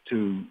space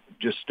to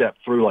just step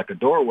through like a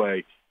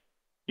doorway,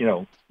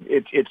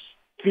 it's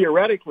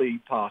theoretically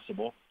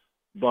possible,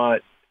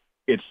 but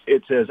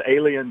it's as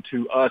alien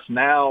to us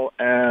now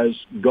as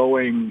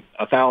going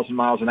 1,000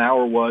 miles an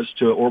hour was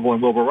to Orville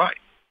and Wilbur Wright.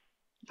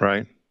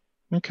 Right.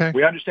 Okay.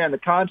 We understand the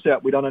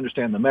concept. We don't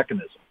understand the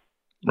mechanism.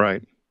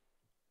 Right.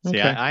 See,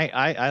 okay.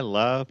 I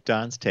love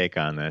Don's take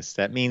on this.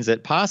 That means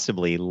that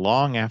possibly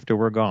long after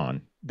we're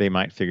gone, they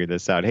might figure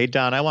this out. Hey,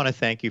 Don, I want to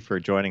thank you for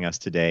joining us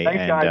today.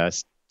 Thanks,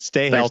 and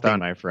stay healthy, Don.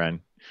 my friend.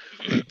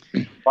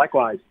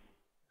 Likewise.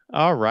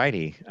 All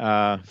righty.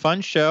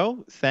 Fun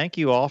show. Thank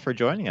you all for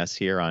joining us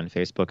here on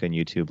Facebook and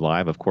YouTube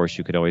Live. Of course,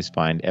 you could always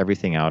find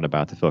everything out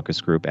about the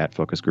Focus Group at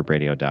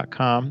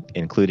focusgroupradio.com,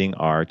 including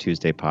our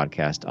Tuesday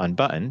podcast,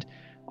 Unbuttoned.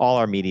 All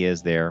our media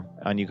is there,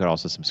 and you could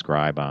also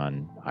subscribe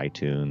on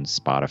iTunes,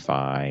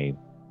 Spotify,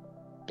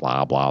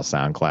 blah, blah,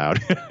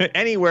 SoundCloud,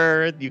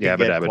 anywhere you can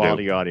get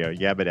quality audio.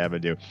 Yabba dabba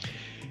do.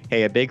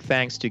 Hey, a big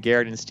thanks to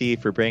Garrett and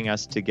Steve for bringing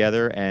us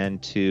together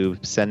and to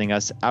sending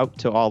us out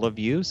to all of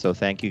you. So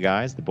thank you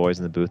guys. The boys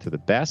in the booth are the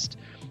best.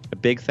 A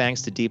big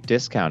thanks to Deep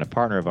Discount, a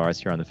partner of ours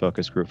here on the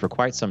Focus Group for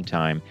quite some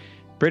time.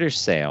 British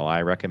Sale,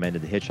 I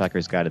recommended the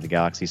Hitchhiker's Guide to the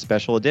Galaxy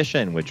Special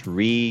Edition, which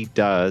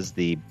redoes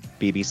the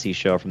BBC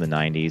show from the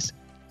 90s.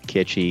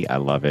 Kitschy. I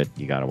love it.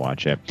 You got to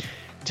watch it.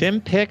 Tim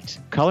picked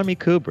Color Me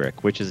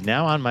Kubrick, which is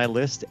now on my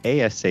list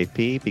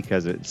ASAP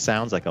because it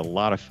sounds like a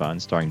lot of fun,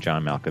 starring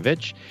John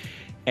Malkovich.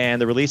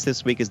 And the release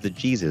this week is The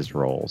Jesus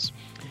Rolls,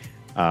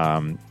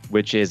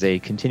 which is a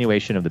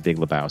continuation of The Big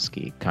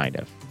Lebowski, kind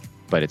of.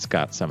 But it's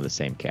got some of the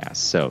same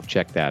cast. So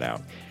check that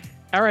out.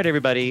 All right,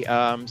 everybody.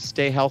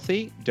 Stay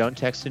healthy. Don't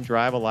text and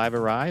drive. Alive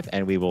arrive.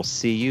 And we will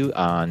see you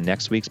on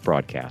next week's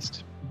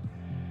broadcast.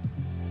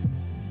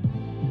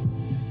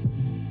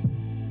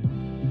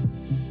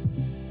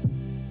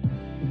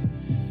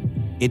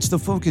 It's The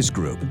Focus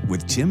Group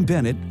with Tim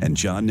Bennett and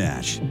John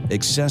Nash.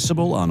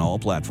 Accessible on all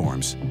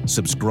platforms.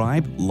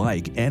 Subscribe,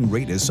 like, and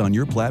rate us on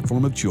your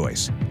platform of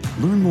choice.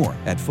 Learn more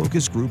at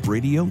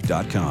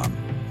focusgroupradio.com.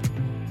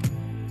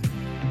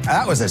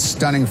 That was a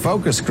stunning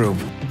focus group.